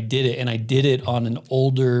jump in and I did it. And I did it on an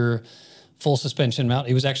older full suspension mount.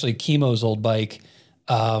 It was actually Chemo's old bike,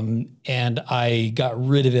 and I got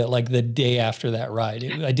rid of it like the day after that ride.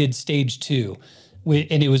 I did stage 2.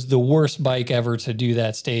 And it was the worst bike ever to do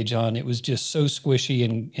that stage on. It was just so squishy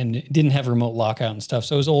and it didn't have remote lockout and stuff.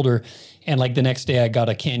 So it was older. And like the next day I got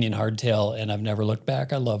a Canyon hardtail and I've never looked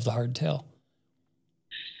back. I love the hardtail.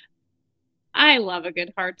 I love a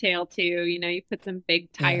good hardtail too. You put some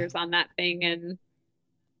big tires on that thing and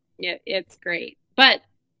it's great. But,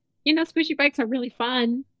 squishy bikes are really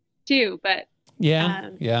fun too. But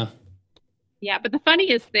yeah. Yeah. But the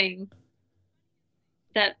funniest thing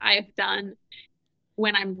that I've done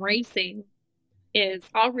when I'm racing is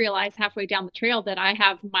I'll realize halfway down the trail that I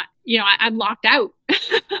have I'm locked out.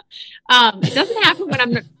 It doesn't happen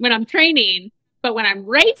when I'm training, but when I'm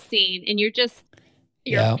racing and you're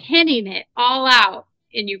pinning it all out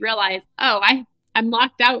and you realize, oh, I'm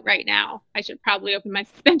locked out right now. I should probably open my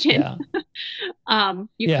suspension.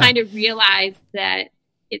 You kind of realize that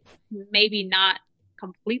it's maybe not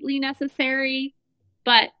completely necessary,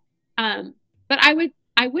 but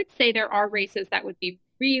I would say there are races that would be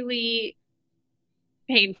really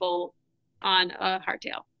painful on a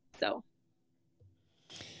hardtail. So,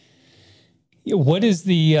 what is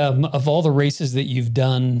the of all the races that you've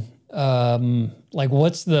done? Like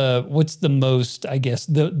what's the most, I guess,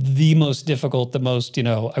 the most difficult, the most,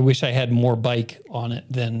 I wish I had more bike on it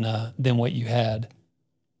than what you had.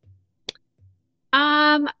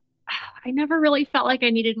 I never really felt like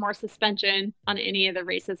I needed more suspension on any of the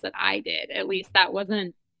races that I did. At least that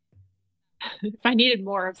wasn't, if I needed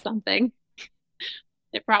more of something,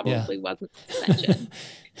 it probably wasn't suspension.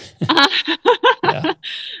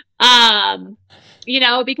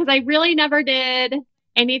 Because I really never did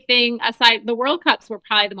anything aside. The World Cups were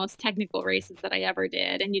probably the most technical races that I ever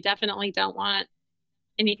did. And you definitely don't want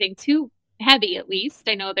anything too heavy, at least.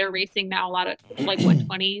 I know they're racing now a lot of like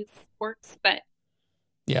 120s works, but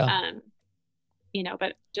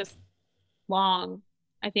but just long.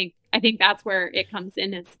 I think that's where it comes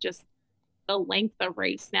in. It's just the length of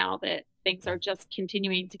race now that things are just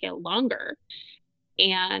continuing to get longer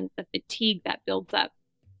and the fatigue that builds up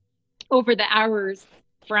over the hours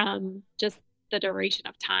from just the duration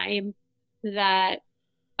of time that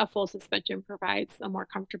a full suspension provides a more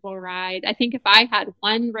comfortable ride. I think if I had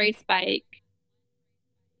one race bike,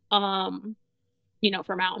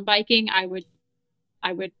 for mountain biking, I would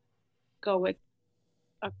go with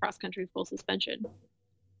a cross country full suspension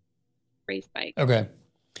race bike. Okay.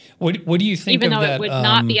 What do you think Even of though that? it would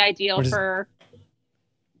not be ideal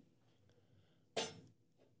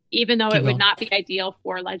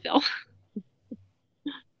for Leadville.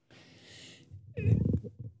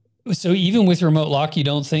 So even with remote lock, you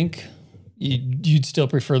don't think you'd still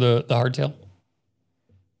prefer the hardtail?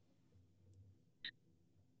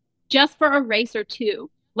 Just for a race or two,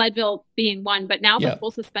 Leadville being one, but now the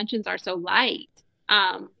full suspensions are so light.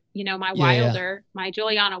 My Wilder, my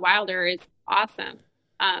Juliana Wilder is awesome.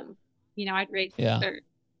 I'd race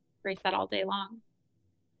that all day long.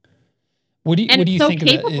 What do you think of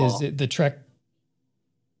that? Is it the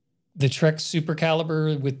Trek Super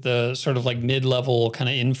Caliber with the sort of like mid-level kind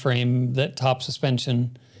of in-frame, that top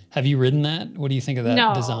suspension? Have you ridden that? What do you think of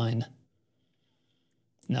that design?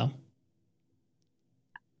 No.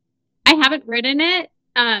 I haven't ridden it,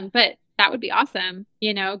 but that would be awesome.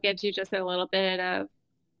 Gives you just a little bit of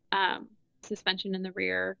suspension in the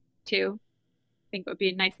rear too. I think it would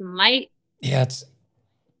be nice and light. Yeah, it's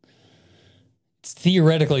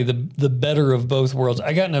theoretically the better of both worlds.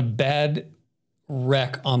 I got in a bad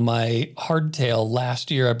wreck on my hardtail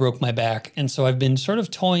last year. I broke my back, and so I've been sort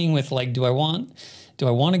of toying with like, do I want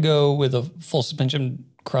to go with a full suspension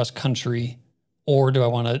cross country, or do I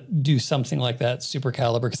want to do something like that Super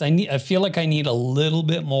Caliber? Because I feel like I need a little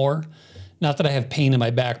bit more. Not that I have pain in my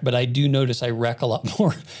back, but I do notice I wreck a lot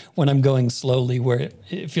more when I'm going slowly, where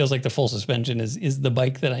it feels like the full suspension is the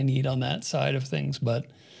bike that I need on that side of things. But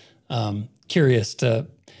I'm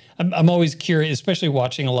always curious, especially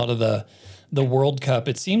watching a lot of the World Cup.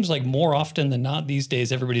 It seems like more often than not these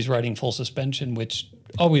days, everybody's riding full suspension, which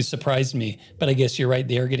always surprised me. But I guess you're right.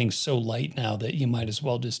 They are getting so light now that you might as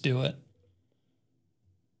well just do it.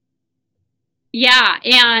 Yeah.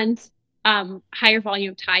 And higher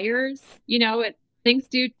volume tires, things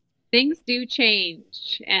do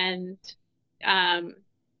change, and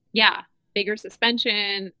bigger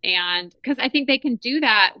suspension, and because I think they can do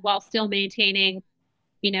that while still maintaining,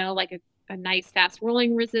 like a nice fast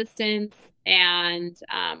rolling resistance and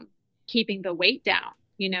keeping the weight down.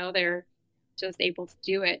 They're just able to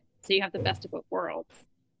do it. So you have the best of both worlds.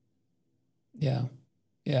 Yeah.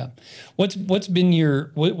 Yeah. What's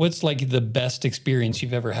been what's like the best experience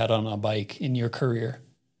you've ever had on a bike in your career?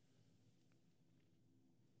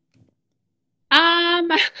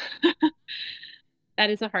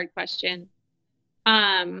 That is a hard question.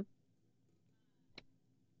 I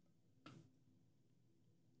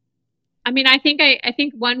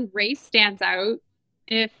think one race stands out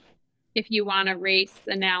if you want a race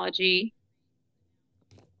analogy.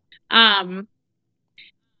 It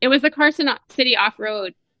was the Carson City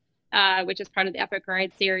Off-Road, which is part of the Epic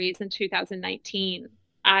Ride series in 2019.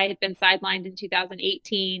 I had been sidelined in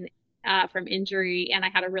 2018 from injury, and I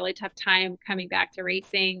had a really tough time coming back to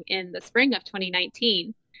racing in the spring of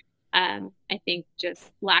 2019. I think just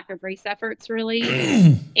lack of race efforts, really.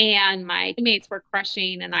 And my teammates were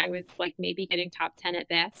crushing, and I was like maybe getting top 10 at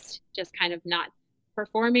best, just kind of not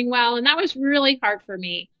performing well. And that was really hard for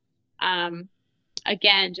me.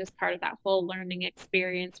 Again, just part of that whole learning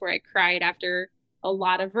experience where I cried after a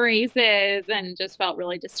lot of races and just felt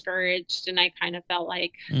really discouraged. And I kind of felt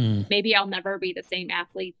like maybe I'll never be the same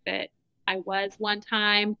athlete that I was one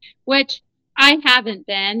time, which I haven't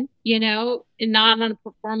been, not on a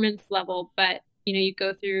performance level, but, you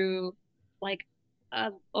go through like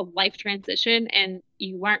a life transition and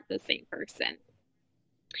you aren't the same person.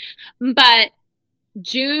 But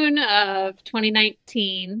June of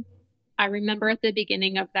 2019, I remember at the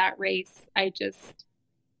beginning of that race, I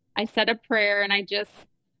said a prayer, and I just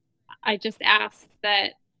asked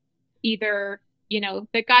that either,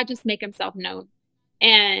 that God just make himself known,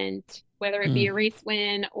 and whether it be a race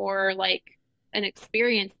win or like an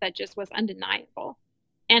experience that just was undeniable.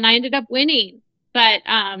 And I ended up winning. But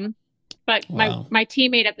wow. my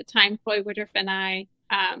teammate at the time, Chloe Woodruff, and I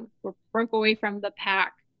broke away from the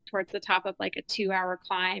pack towards the top of like a 2-hour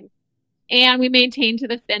climb. And we maintained to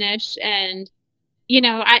the finish. And,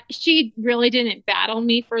 she really didn't battle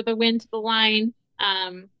me for the win to the line,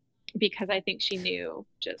 because I think she knew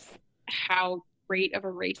just how great of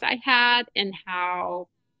a race I had and how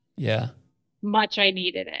much I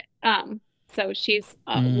needed it. So she's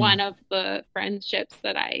one of the friendships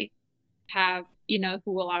that I have, who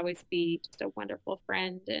will always be just a wonderful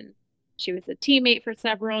friend. And she was a teammate for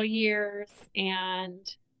several years, and,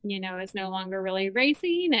 is no longer really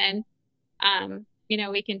racing. And,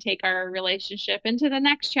 we can take our relationship into the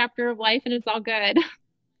next chapter of life, and it's all good.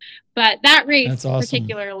 But that That's race awesome.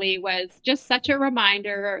 particularly was just such a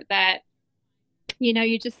reminder that,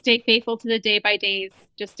 you just stay faithful to the day by days,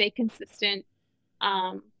 just stay consistent,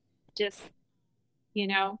 um, just, you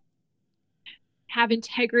know, have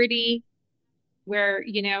integrity where,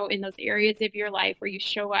 in those areas of your life where you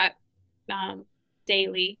show up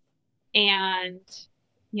daily, and,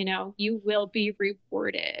 you will be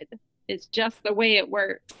rewarded. It's just the way it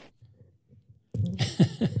works.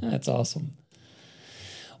 That's awesome.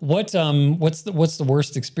 What's the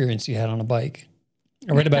worst experience you had on a bike?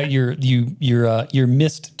 I read about your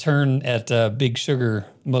missed turn at Big Sugar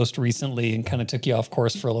most recently, and kind of took you off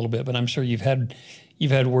course for a little bit. But I'm sure you've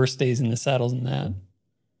had worse days in the saddle than that.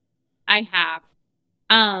 I have.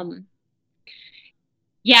 Um,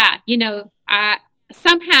 yeah,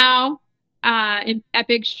 somehow at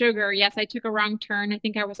Big Sugar, yes, I took a wrong turn. I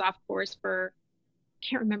think I was off course for, I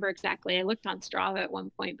can't remember exactly. I looked on Strava at one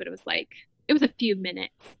point, but it was a few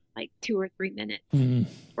minutes, like 2 or 3 minutes Mm.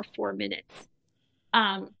 or 4 minutes.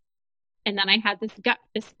 Um, and then I had this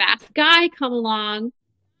fast guy come along,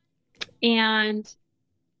 and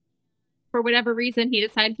for whatever reason, he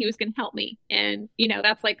decided he was going to help me. And,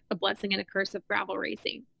 that's like a blessing and a curse of gravel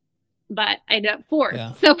racing. But I ended up fourth.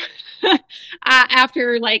 Yeah. So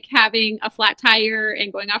after like having a flat tire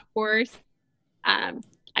and going off course,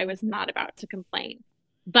 I was not about to complain.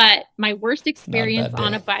 But my worst Not a experience bad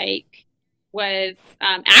on day. a bike was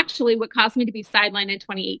actually what caused me to be sidelined in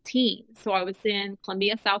 2018. So I was in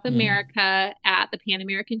Colombia, South Mm. America at the Pan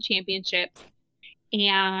American Championships,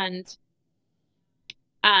 and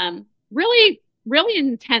really, really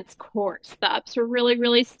intense course. The ups were really,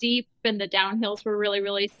 really steep, and the downhills were really,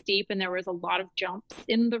 really steep, and there was a lot of jumps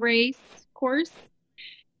in the race course.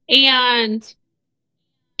 And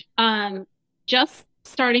just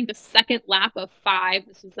starting the second lap of 5,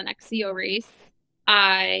 this was an XCO race,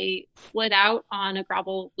 I slid out on a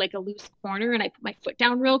gravel, like a loose corner, and I put my foot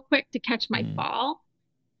down real quick to catch my fall.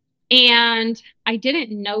 And I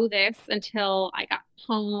didn't know this until I got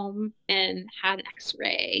home and had an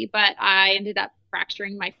x-ray, but I ended up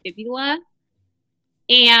fracturing my fibula.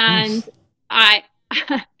 And Oof. I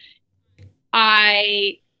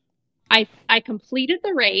I I completed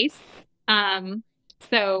the race.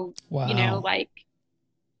 So, Wow. like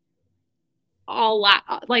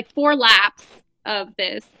like 4 laps of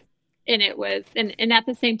this, and it was, and at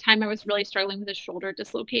the same time I was really struggling with a shoulder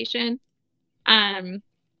dislocation. Um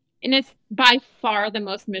and it's by far the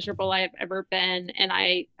most miserable I've ever been. And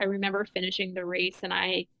I remember finishing the race, and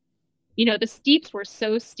the steeps were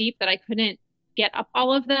so steep that I couldn't get up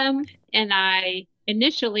all of them. And I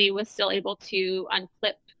initially was still able to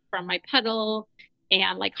unclip from my pedal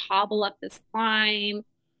and like hobble up this climb.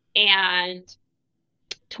 And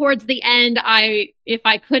towards the end, if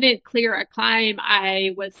I couldn't clear a climb,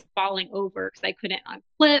 I was falling over because I couldn't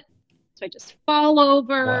unclip. So I just fall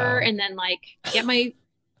over Wow. and then like get my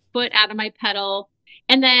foot out of my pedal.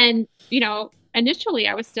 And then, initially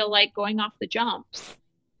I was still like going off the jumps,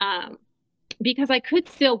 because I could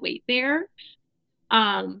still wait there.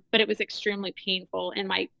 But it was extremely painful, and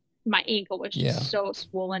my ankle was Yeah. just so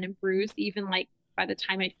swollen and bruised, even like by the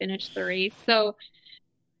time I finished the race. So,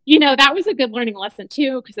 that was a good learning lesson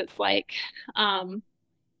too, because it's like,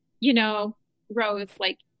 Rose,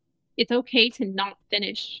 like, it's okay to not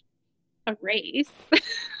finish a race.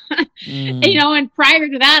 And prior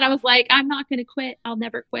to that, I was like, I'm not going to quit. I'll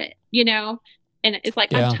never quit, and it's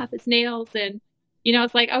like, I'm Yeah. tough as nails. And,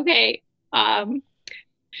 it's like, okay, now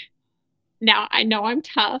I know I'm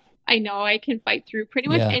tough. I know I can fight through pretty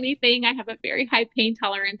much Yeah. anything. I have a very high pain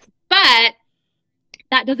tolerance, but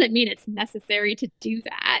that doesn't mean it's necessary to do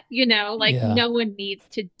that. Like, Yeah. no one needs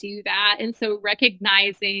to do that. And so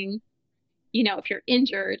recognizing, if you're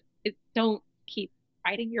injured, don't keep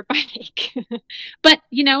riding your bike. But,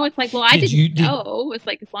 it's like, well, I Did didn't you did know. It's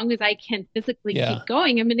like, as long as I can physically Yeah. keep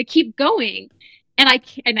going, I'm going to keep going. And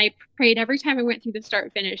I prayed every time I went through the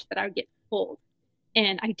start finish that I would get pulled.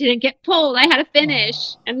 And I didn't get pulled. I had to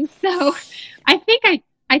finish. Oh. And so I think I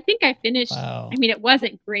finished. Wow. I mean, it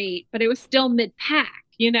wasn't great, but it was still mid-pack,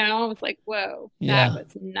 I was like, whoa, that Yeah.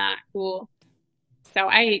 was not cool. So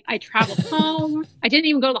I traveled home. I didn't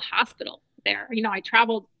even go to the hospital there. I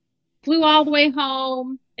flew all the way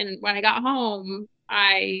home. And when I got home,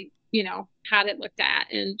 I, had it looked at.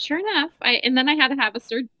 And sure enough, and then I had to have a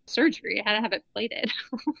surgery. I had to have it plated.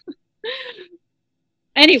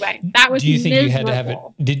 Anyway, that was Do you think you had to have it?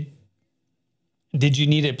 miserable. Did you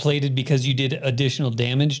need it plated because you did additional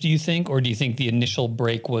damage, do you think? Or do you think the initial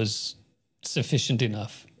break was sufficient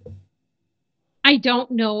enough? I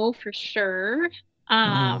don't know for sure.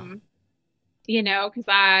 Because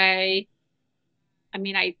I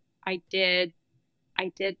mean, I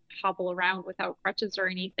I did hobble around without crutches or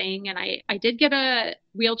anything. And I did get a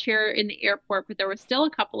wheelchair in the airport, but there was still a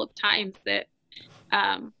couple of times that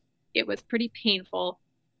um, it was pretty painful.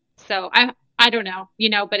 So I don't know,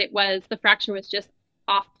 but the fracture was just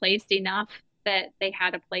off placed enough that they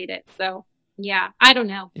had to plate it. So yeah, I don't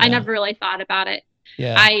know. I Yeah. never really thought about it.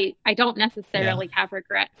 Yeah. I don't Yeah. necessarily have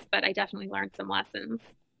regrets, but I definitely learned some lessons.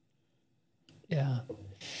 Yeah.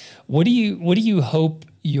 What do you hope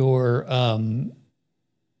you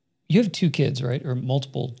have two kids, right? Or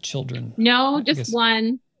multiple children? No, I just guess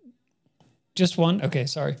one. just one. Okay,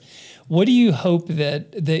 sorry. What do you hope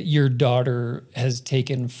that your daughter has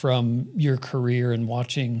taken from your career and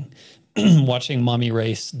watching watching mommy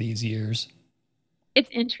race these years? It's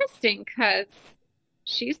interesting because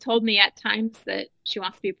she's told me at times that she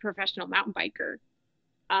wants to be a professional mountain biker.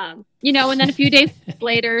 And then a few days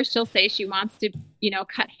later, she'll say she wants to,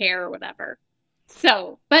 cut hair or whatever.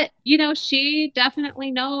 So, but, she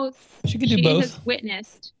definitely knows She could do both.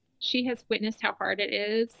 she has witnessed how hard it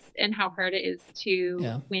is and how hard it is to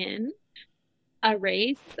Yeah. win a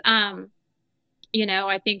race.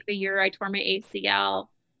 I think the year I tore my ACL,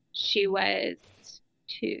 she was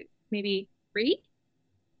two, maybe three.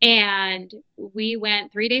 And we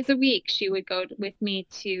went 3 days a week. She would go with me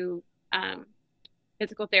to um,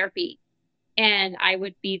 physical therapy, and I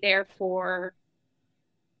would be there for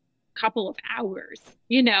a couple of hours.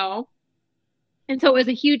 And so it was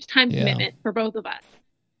a huge time Yeah. commitment for both of us.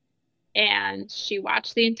 And she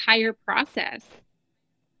watched the entire process.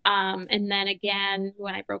 And then again,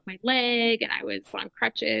 when I broke my leg and I was on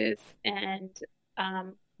crutches, and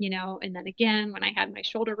then again, when I had my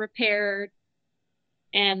shoulder repaired,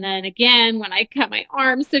 and then again, when I cut my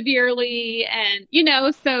arm severely,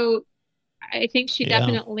 so I think she Yeah.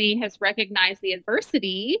 definitely has recognized the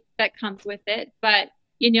adversity that comes with it, but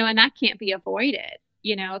and that can't be avoided.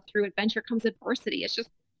 Through adventure comes adversity. It's just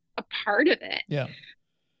a part of it. Yeah.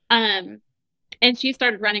 Um, and she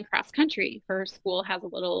started running cross country. Her school has a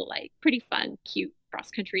little like pretty fun, cute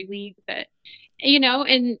cross country league that,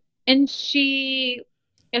 and she,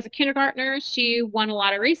 as a kindergartner, she won a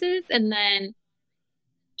lot of races, and then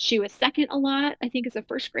she was second a lot, I think, as a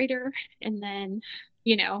first grader. And then,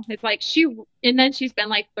 it's like and then she's been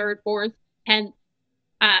like third, fourth, 10th,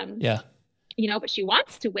 um, Yeah. but she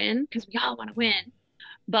wants to win because we all want to win,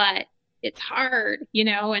 but it's hard,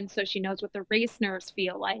 and so she knows what the race nerves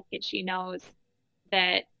feel like. And she knows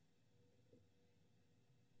that,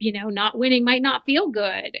 not winning might not feel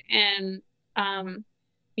good. And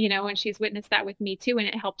she's witnessed that with me too. And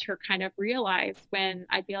it helped her kind of realize when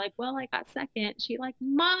I'd be like, well, I got second. She like,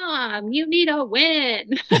 Mom, you need a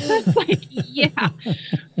win. It's like, yeah,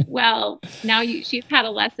 well, now she's had a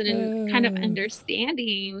lesson in kind of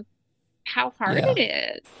understanding how hard Yeah.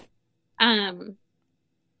 it is.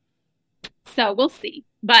 So we'll see.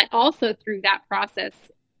 But also through that process,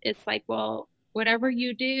 it's like, well, whatever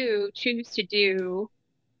you choose to do,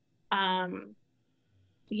 um,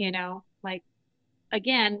 like,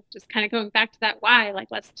 again, just kind of going back to that why, like,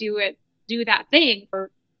 let's do that thing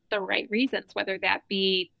for the right reasons, whether that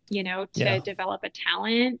be, to Yeah. develop a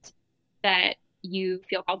talent that you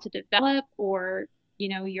feel called to develop, or,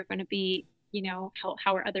 you're going to be,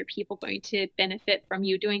 how are other people going to benefit from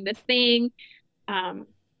you doing this thing?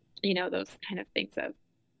 Those kind of things of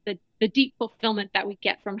the deep fulfillment that we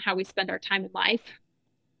get from how we spend our time in life.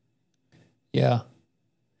 Yeah.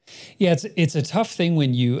 Yeah, it's a tough thing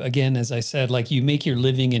when you, again, as I said, like you make your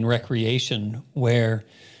living in recreation, where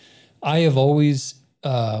I have always,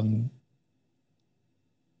 I'm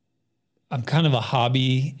kind of a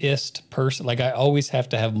hobbyist person. Like I always have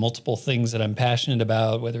to have multiple things that I'm passionate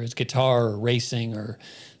about, whether it's guitar or racing or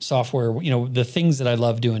software, the things that I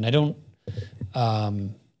love doing. I don't,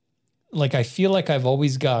 like, I feel like I've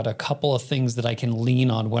always got a couple of things that I can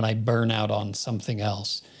lean on when I burn out on something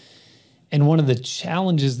else. And one of the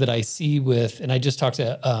challenges that I see and I just talked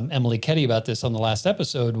to Emily Ketty about this on the last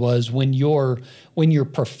episode, was when your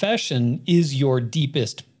profession is your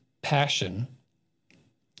deepest passion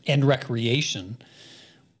and recreation,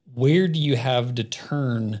 where do you have to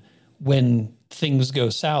turn when things go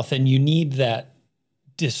south and you need that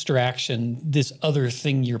distraction, this other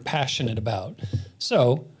thing you're passionate about?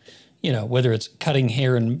 So, whether it's cutting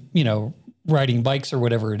hair and, riding bikes or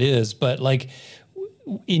whatever it is, but like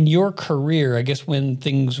in your career, I guess when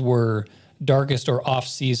things were darkest or off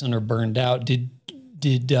season or burned out,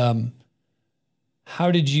 how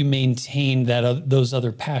did you maintain those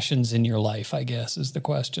other passions in your life, I guess is the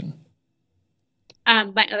question.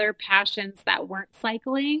 My other passions that weren't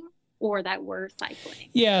cycling. or that were cycling.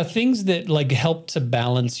 Yeah, things that like help to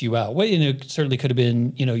balance you out. Well, it certainly could have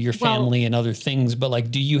been, your family and other things, but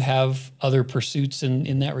like, do you have other pursuits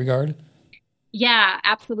in that regard? Yeah,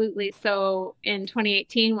 absolutely. So in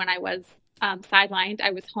 2018, when I was sidelined,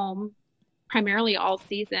 I was home primarily all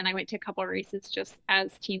season. I went to a couple of races just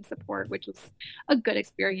as team support, which was a good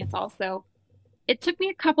experience also. It took me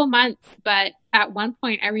a couple months, but at one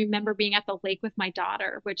point I remember being at the lake with my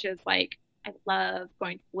daughter, which is like, I love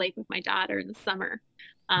going to the lake with my daughter in the summer,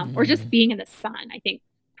 or just being in the sun. I think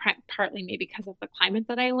partly maybe because of the climate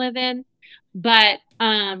that I live in, but,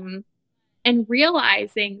 and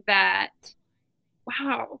realizing that,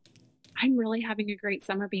 wow, I'm really having a great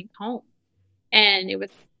summer being home. And it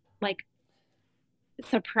was like a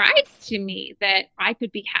surprise to me that I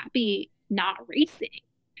could be happy not racing.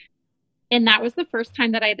 And that was the first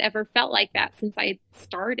time that I'd ever felt like that since I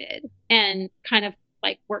started and kind of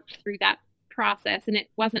like worked through that process. And it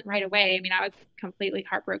wasn't right away. I mean, I was completely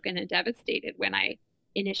heartbroken and devastated when I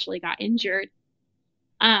initially got injured.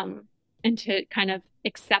 And to kind of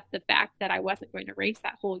accept the fact that I wasn't going to race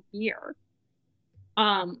that whole year.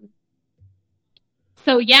 So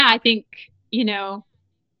yeah, I think,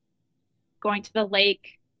 going to the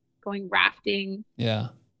lake, going rafting, Yeah.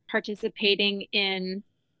 participating in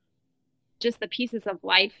just the pieces of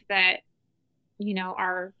life that,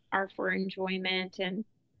 are for enjoyment. And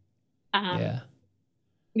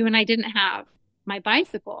when I didn't have my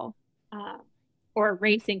bicycle, or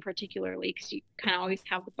racing particularly, because you kind of always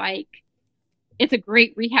have the bike. It's a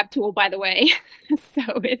great rehab tool, by the way. So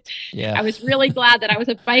I was really glad that I was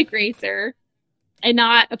a bike racer and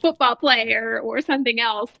not a football player or something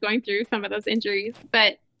else going through some of those injuries.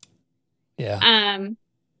 But kind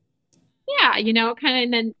of,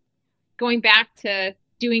 and then going back to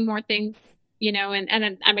doing more things,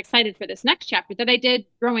 and I'm excited for this next chapter that I did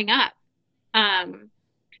growing up.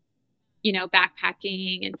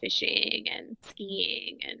 Backpacking and fishing and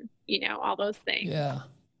skiing and, all those things. Yeah.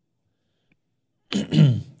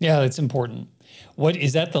 Yeah, that's important. What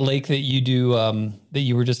is that, the lake that you do, that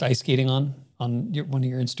you were just ice skating on one of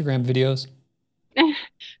your Instagram videos?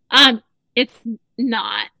 It's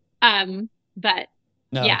not, but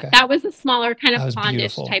no, yeah, okay. that was a smaller kind of pondish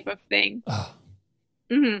beautiful. type of thing. Oh,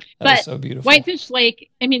 But was so beautiful. Whitefish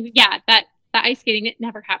Lake, I mean, yeah, the ice skating, it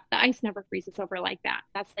never happens. The ice never freezes over like that.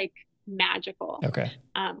 That's like magical. Okay.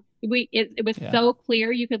 It was so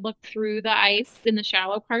clear you could look through the ice in the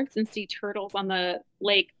shallow parts and see turtles on the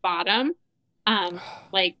lake bottom,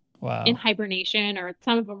 like in hibernation, or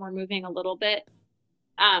some of them were moving a little bit.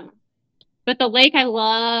 But the lake I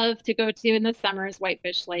love to go to in the summer is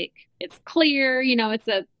Whitefish Lake. It's clear, it's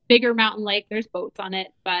a bigger mountain lake. There's boats on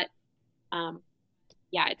it, but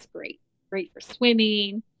yeah, it's great for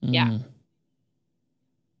swimming. Yeah.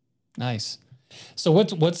 Nice. So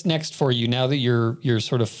what's next for you now that you're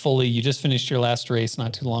sort of fully, you just finished your last race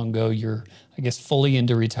not too long ago. You're, I guess, fully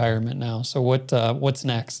into retirement now. So what's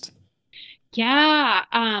next? Yeah.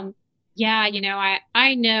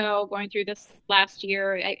 I know going through this last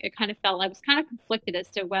year, I kind of felt I was kind of conflicted as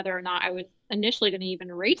to whether or not I was initially going to even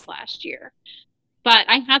race last year. But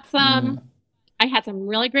I had some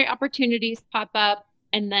really great opportunities pop up,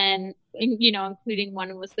 and then, including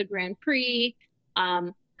one was the Grand Prix,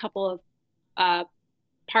 couple of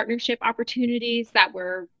partnership opportunities that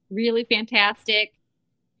were really fantastic.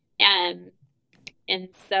 And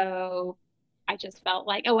so I just felt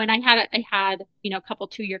like, and I had, a couple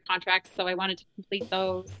 2-year contracts, so I wanted to complete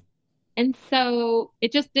those. And so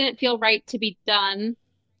it just didn't feel right to be done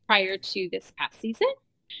prior to this past season.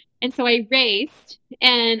 And so I raced,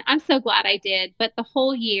 and I'm so glad I did. But the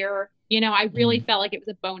whole year, I really felt like it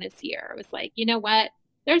was a bonus year. It was like, you know what?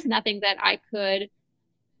 There's nothing that I could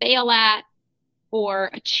fail at or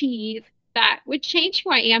achieve that would change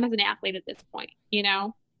who I am as an athlete at this point,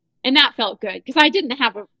 and that felt good because I didn't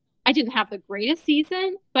have the greatest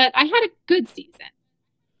season, but I had a good season.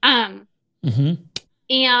 And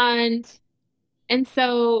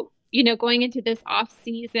so, going into this off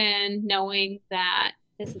season, knowing that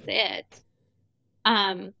this is it,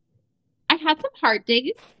 I had some hard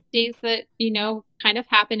days that, kind of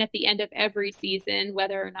happen at the end of every season,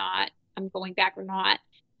 whether or not I'm going back or not.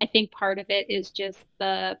 I think part of it is just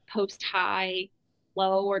the post-high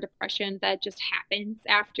low or depression that just happens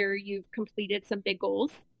after you've completed some big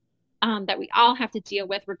goals, that we all have to deal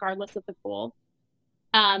with regardless of the goal.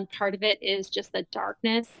 Part of it is just the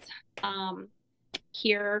darkness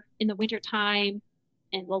here in the wintertime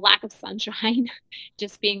and the lack of sunshine,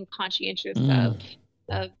 just being conscientious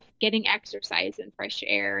of getting exercise and fresh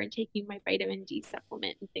air and taking my vitamin D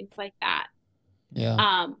supplement and things like that.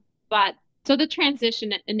 Yeah. But So the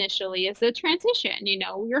transition initially is a transition. You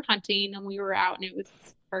know, we were hunting and we were out and it was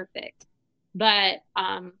perfect. But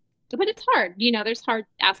it's hard. You know, there's hard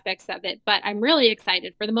aspects of it. But I'm really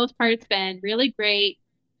excited. For the most part, it's been really great.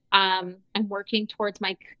 I'm working towards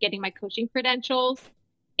my getting my coaching credentials.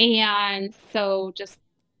 And so just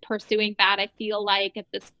pursuing that, I feel like at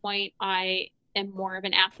this point I am more of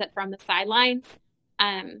an asset from the sidelines.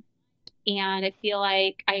 Um, and I feel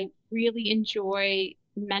like I really enjoy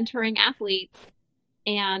mentoring athletes,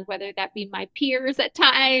 and whether that be my peers at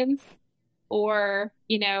times or,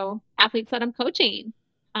 you know, athletes that I'm coaching.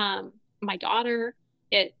 My daughter,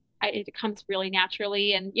 it comes really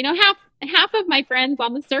naturally. And, you know, half of my friends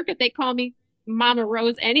on the circuit, they call me Mama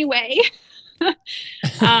Rose anyway.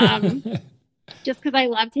 um, just because I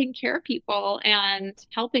love taking care of people and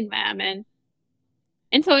helping them. And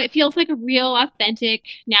so it feels like a real authentic,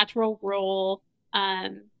 natural role.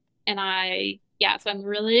 And so I'm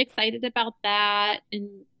really excited about that.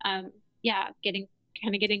 And yeah, getting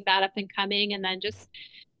that up and coming. And then just,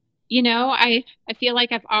 you know, I feel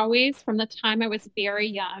like I've always, from the time I was very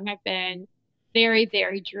young, I've been very,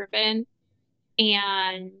 very driven.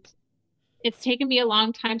 And it's taken me a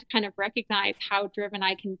long time to kind of recognize how driven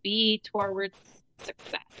I can be towards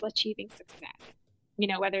success, achieving success. You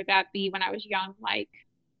know, whether that be when I was young, like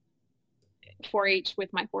 4-H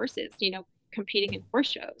with my horses, you know, competing in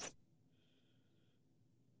horse shows.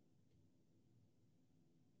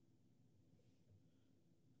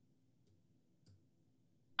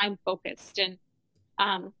 I'm focused and,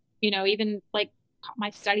 you know, even like my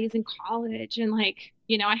studies in college and like,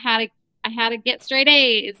 you know, I had to get straight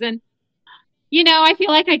A's and, you know, I feel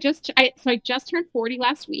like I just turned 40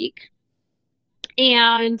 last week.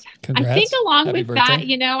 And I think Congrats. along Happy with birthday. that,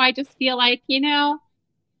 you know, I just feel like, you know,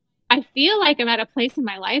 I feel like I'm at a place in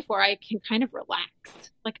my life where I can kind of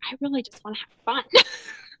relax. Like I really just want to have fun.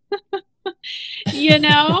 You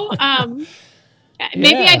know?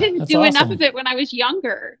 Maybe I Yeah, didn't that's do enough awesome. of it when I was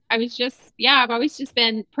younger. I was just, yeah, I've always just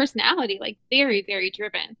been personality, like very, very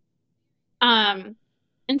driven. Um,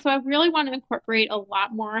 and so I really want to incorporate a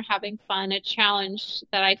lot more having fun, a challenge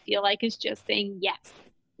that I feel like is just saying yes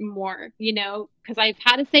more, you know, because I've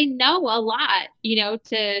had to say no a lot, you know,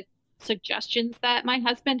 to suggestions that my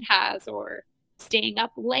husband has, or staying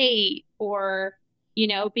up late, or, you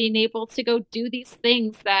know, being able to go do these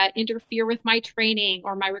things that interfere with my training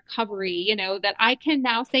or my recovery, you know, that I can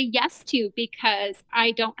now say yes to because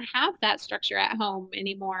I don't have that structure at home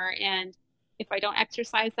anymore. And if I don't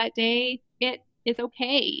exercise that day, it is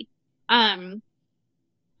okay. Um,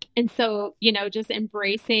 and so, you know, just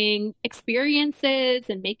embracing experiences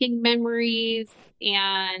and making memories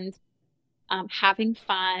and having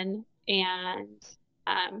fun. And,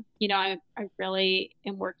 you know, I really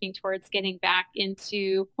am working towards getting back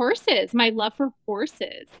into horses, my love for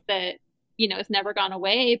horses that, you know, has never gone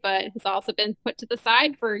away, but has also been put to the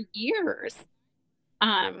side for years.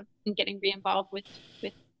 And getting re-involved with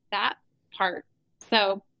that part.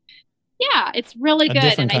 So, yeah, it's really A good.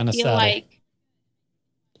 different And I kind of feel saddle. like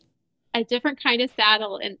a different kind of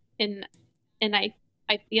saddle and I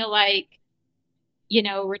feel like, you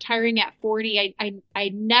know, retiring at 40, I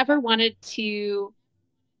never wanted to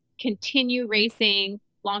continue racing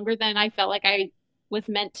longer than I felt like I was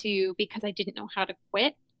meant to because I didn't know how to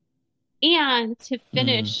quit and to Mm,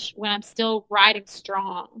 finish when I'm still riding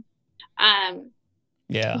strong. Um,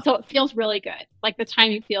 yeah, so it feels really good. Like the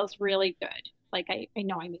timing feels really good. Like I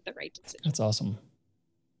know I made the right decision. that's awesome.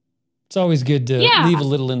 It's always good to leave a Yeah.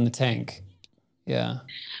 little in the tank. Yeah.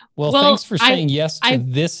 Well, thanks Well, for saying yes to I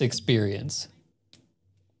this experience.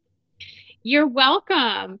 You're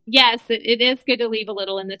welcome. Yes, it is good to leave a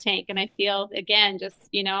little in the tank. And I feel again, just,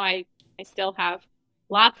 you know, I still have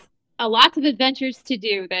lots lots of adventures to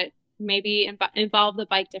do that maybe involve the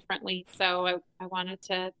bike differently. So I wanted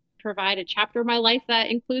to provide a chapter of my life that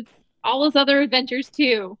includes all those other adventures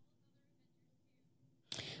too.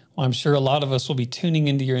 Well, I'm sure a lot of us will be tuning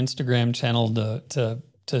into your Instagram channel to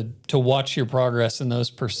watch your progress in those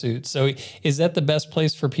pursuits. So is that the best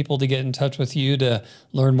place for people to get in touch with you to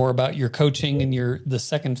learn more about your coaching and the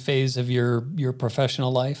second phase of your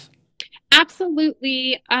professional life?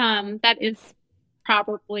 Absolutely. That is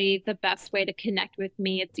probably the best way to connect with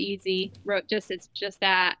me. It's easy. It's just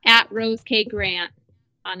at Rose K Grant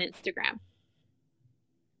on Instagram.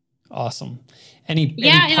 Awesome. Any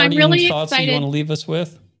Yeah, and I'm parting really thoughts that you want excited. to leave us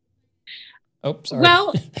with? Oh, sorry.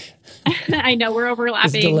 Well, I know we're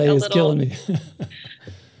This overlapping delay a is killing little. me.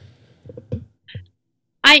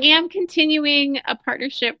 I am continuing a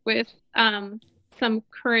partnership with some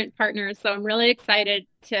current partners, so I'm really excited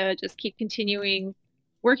to just keep continuing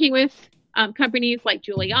working with companies like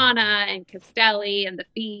Juliana and Castelli and The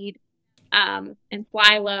Feed. and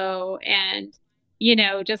fly low, and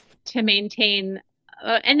just to maintain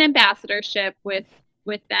an ambassadorship with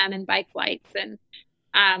them and bike flights. And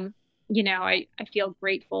I feel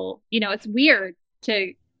grateful. It's weird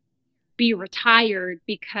to be retired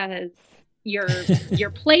because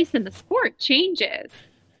your place in the sport changes.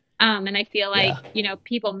 And I feel like,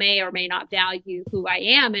 people may or may not value who I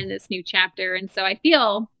am in this new chapter. And so I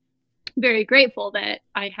feel very grateful that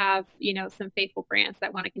I have, some faithful brands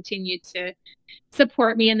that want to continue to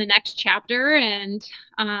support me in the next chapter. And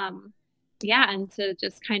and to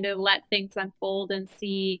just kind of let things unfold and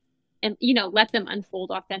see, and, let them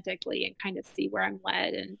unfold authentically and kind of see where I'm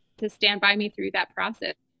led, and to stand by me through that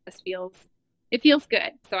process feels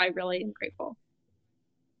good. So I really am grateful.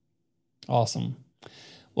 Awesome.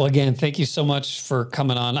 Well, again, thank you so much for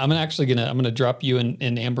coming on. I'm gonna drop you and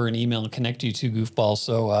Amber an email and connect you to Goofball.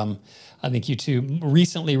 So I think you two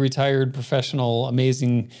recently retired professional,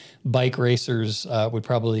 amazing bike racers would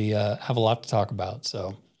probably have a lot to talk about.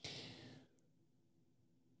 So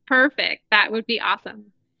perfect. That would be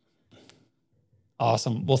awesome.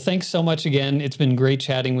 Awesome. Well, thanks so much again. It's been great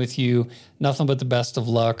chatting with you. Nothing but the best of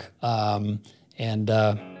luck. And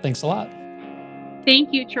thanks a lot.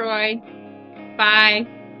 Thank you, Troy. Bye.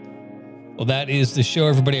 Well, that is the show,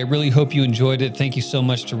 everybody. I really hope you enjoyed it. Thank you so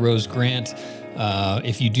much to Rose Grant.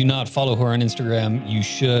 If you do not follow her on Instagram, you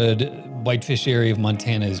should. Whitefish area of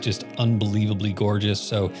Montana is just unbelievably gorgeous.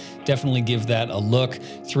 So definitely give that a look.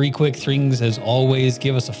 3 quick things as always.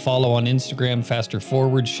 Give us a follow on Instagram, Faster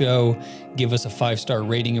Forward Show. Give us a 5-star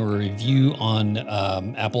rating or a review on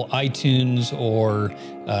Apple iTunes or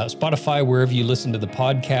Spotify, wherever you listen to the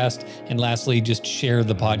podcast. And lastly, just share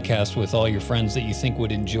the podcast with all your friends that you think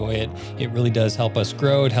would enjoy it. It really does help us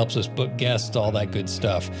grow. It helps us book guests, all that good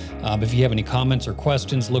stuff. If you have any comments or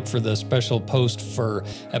questions, look for the special post for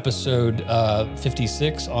episode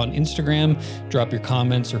 56 on Instagram. Drop your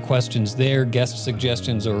comments or questions there, guest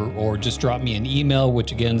suggestions, or just drop me an email,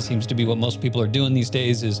 which again seems to be what most people are doing these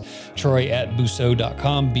days, is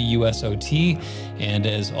troy@busot.com, BUSOT. And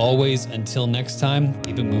as always, until next time,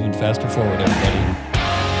 keep it moving faster forward, everybody.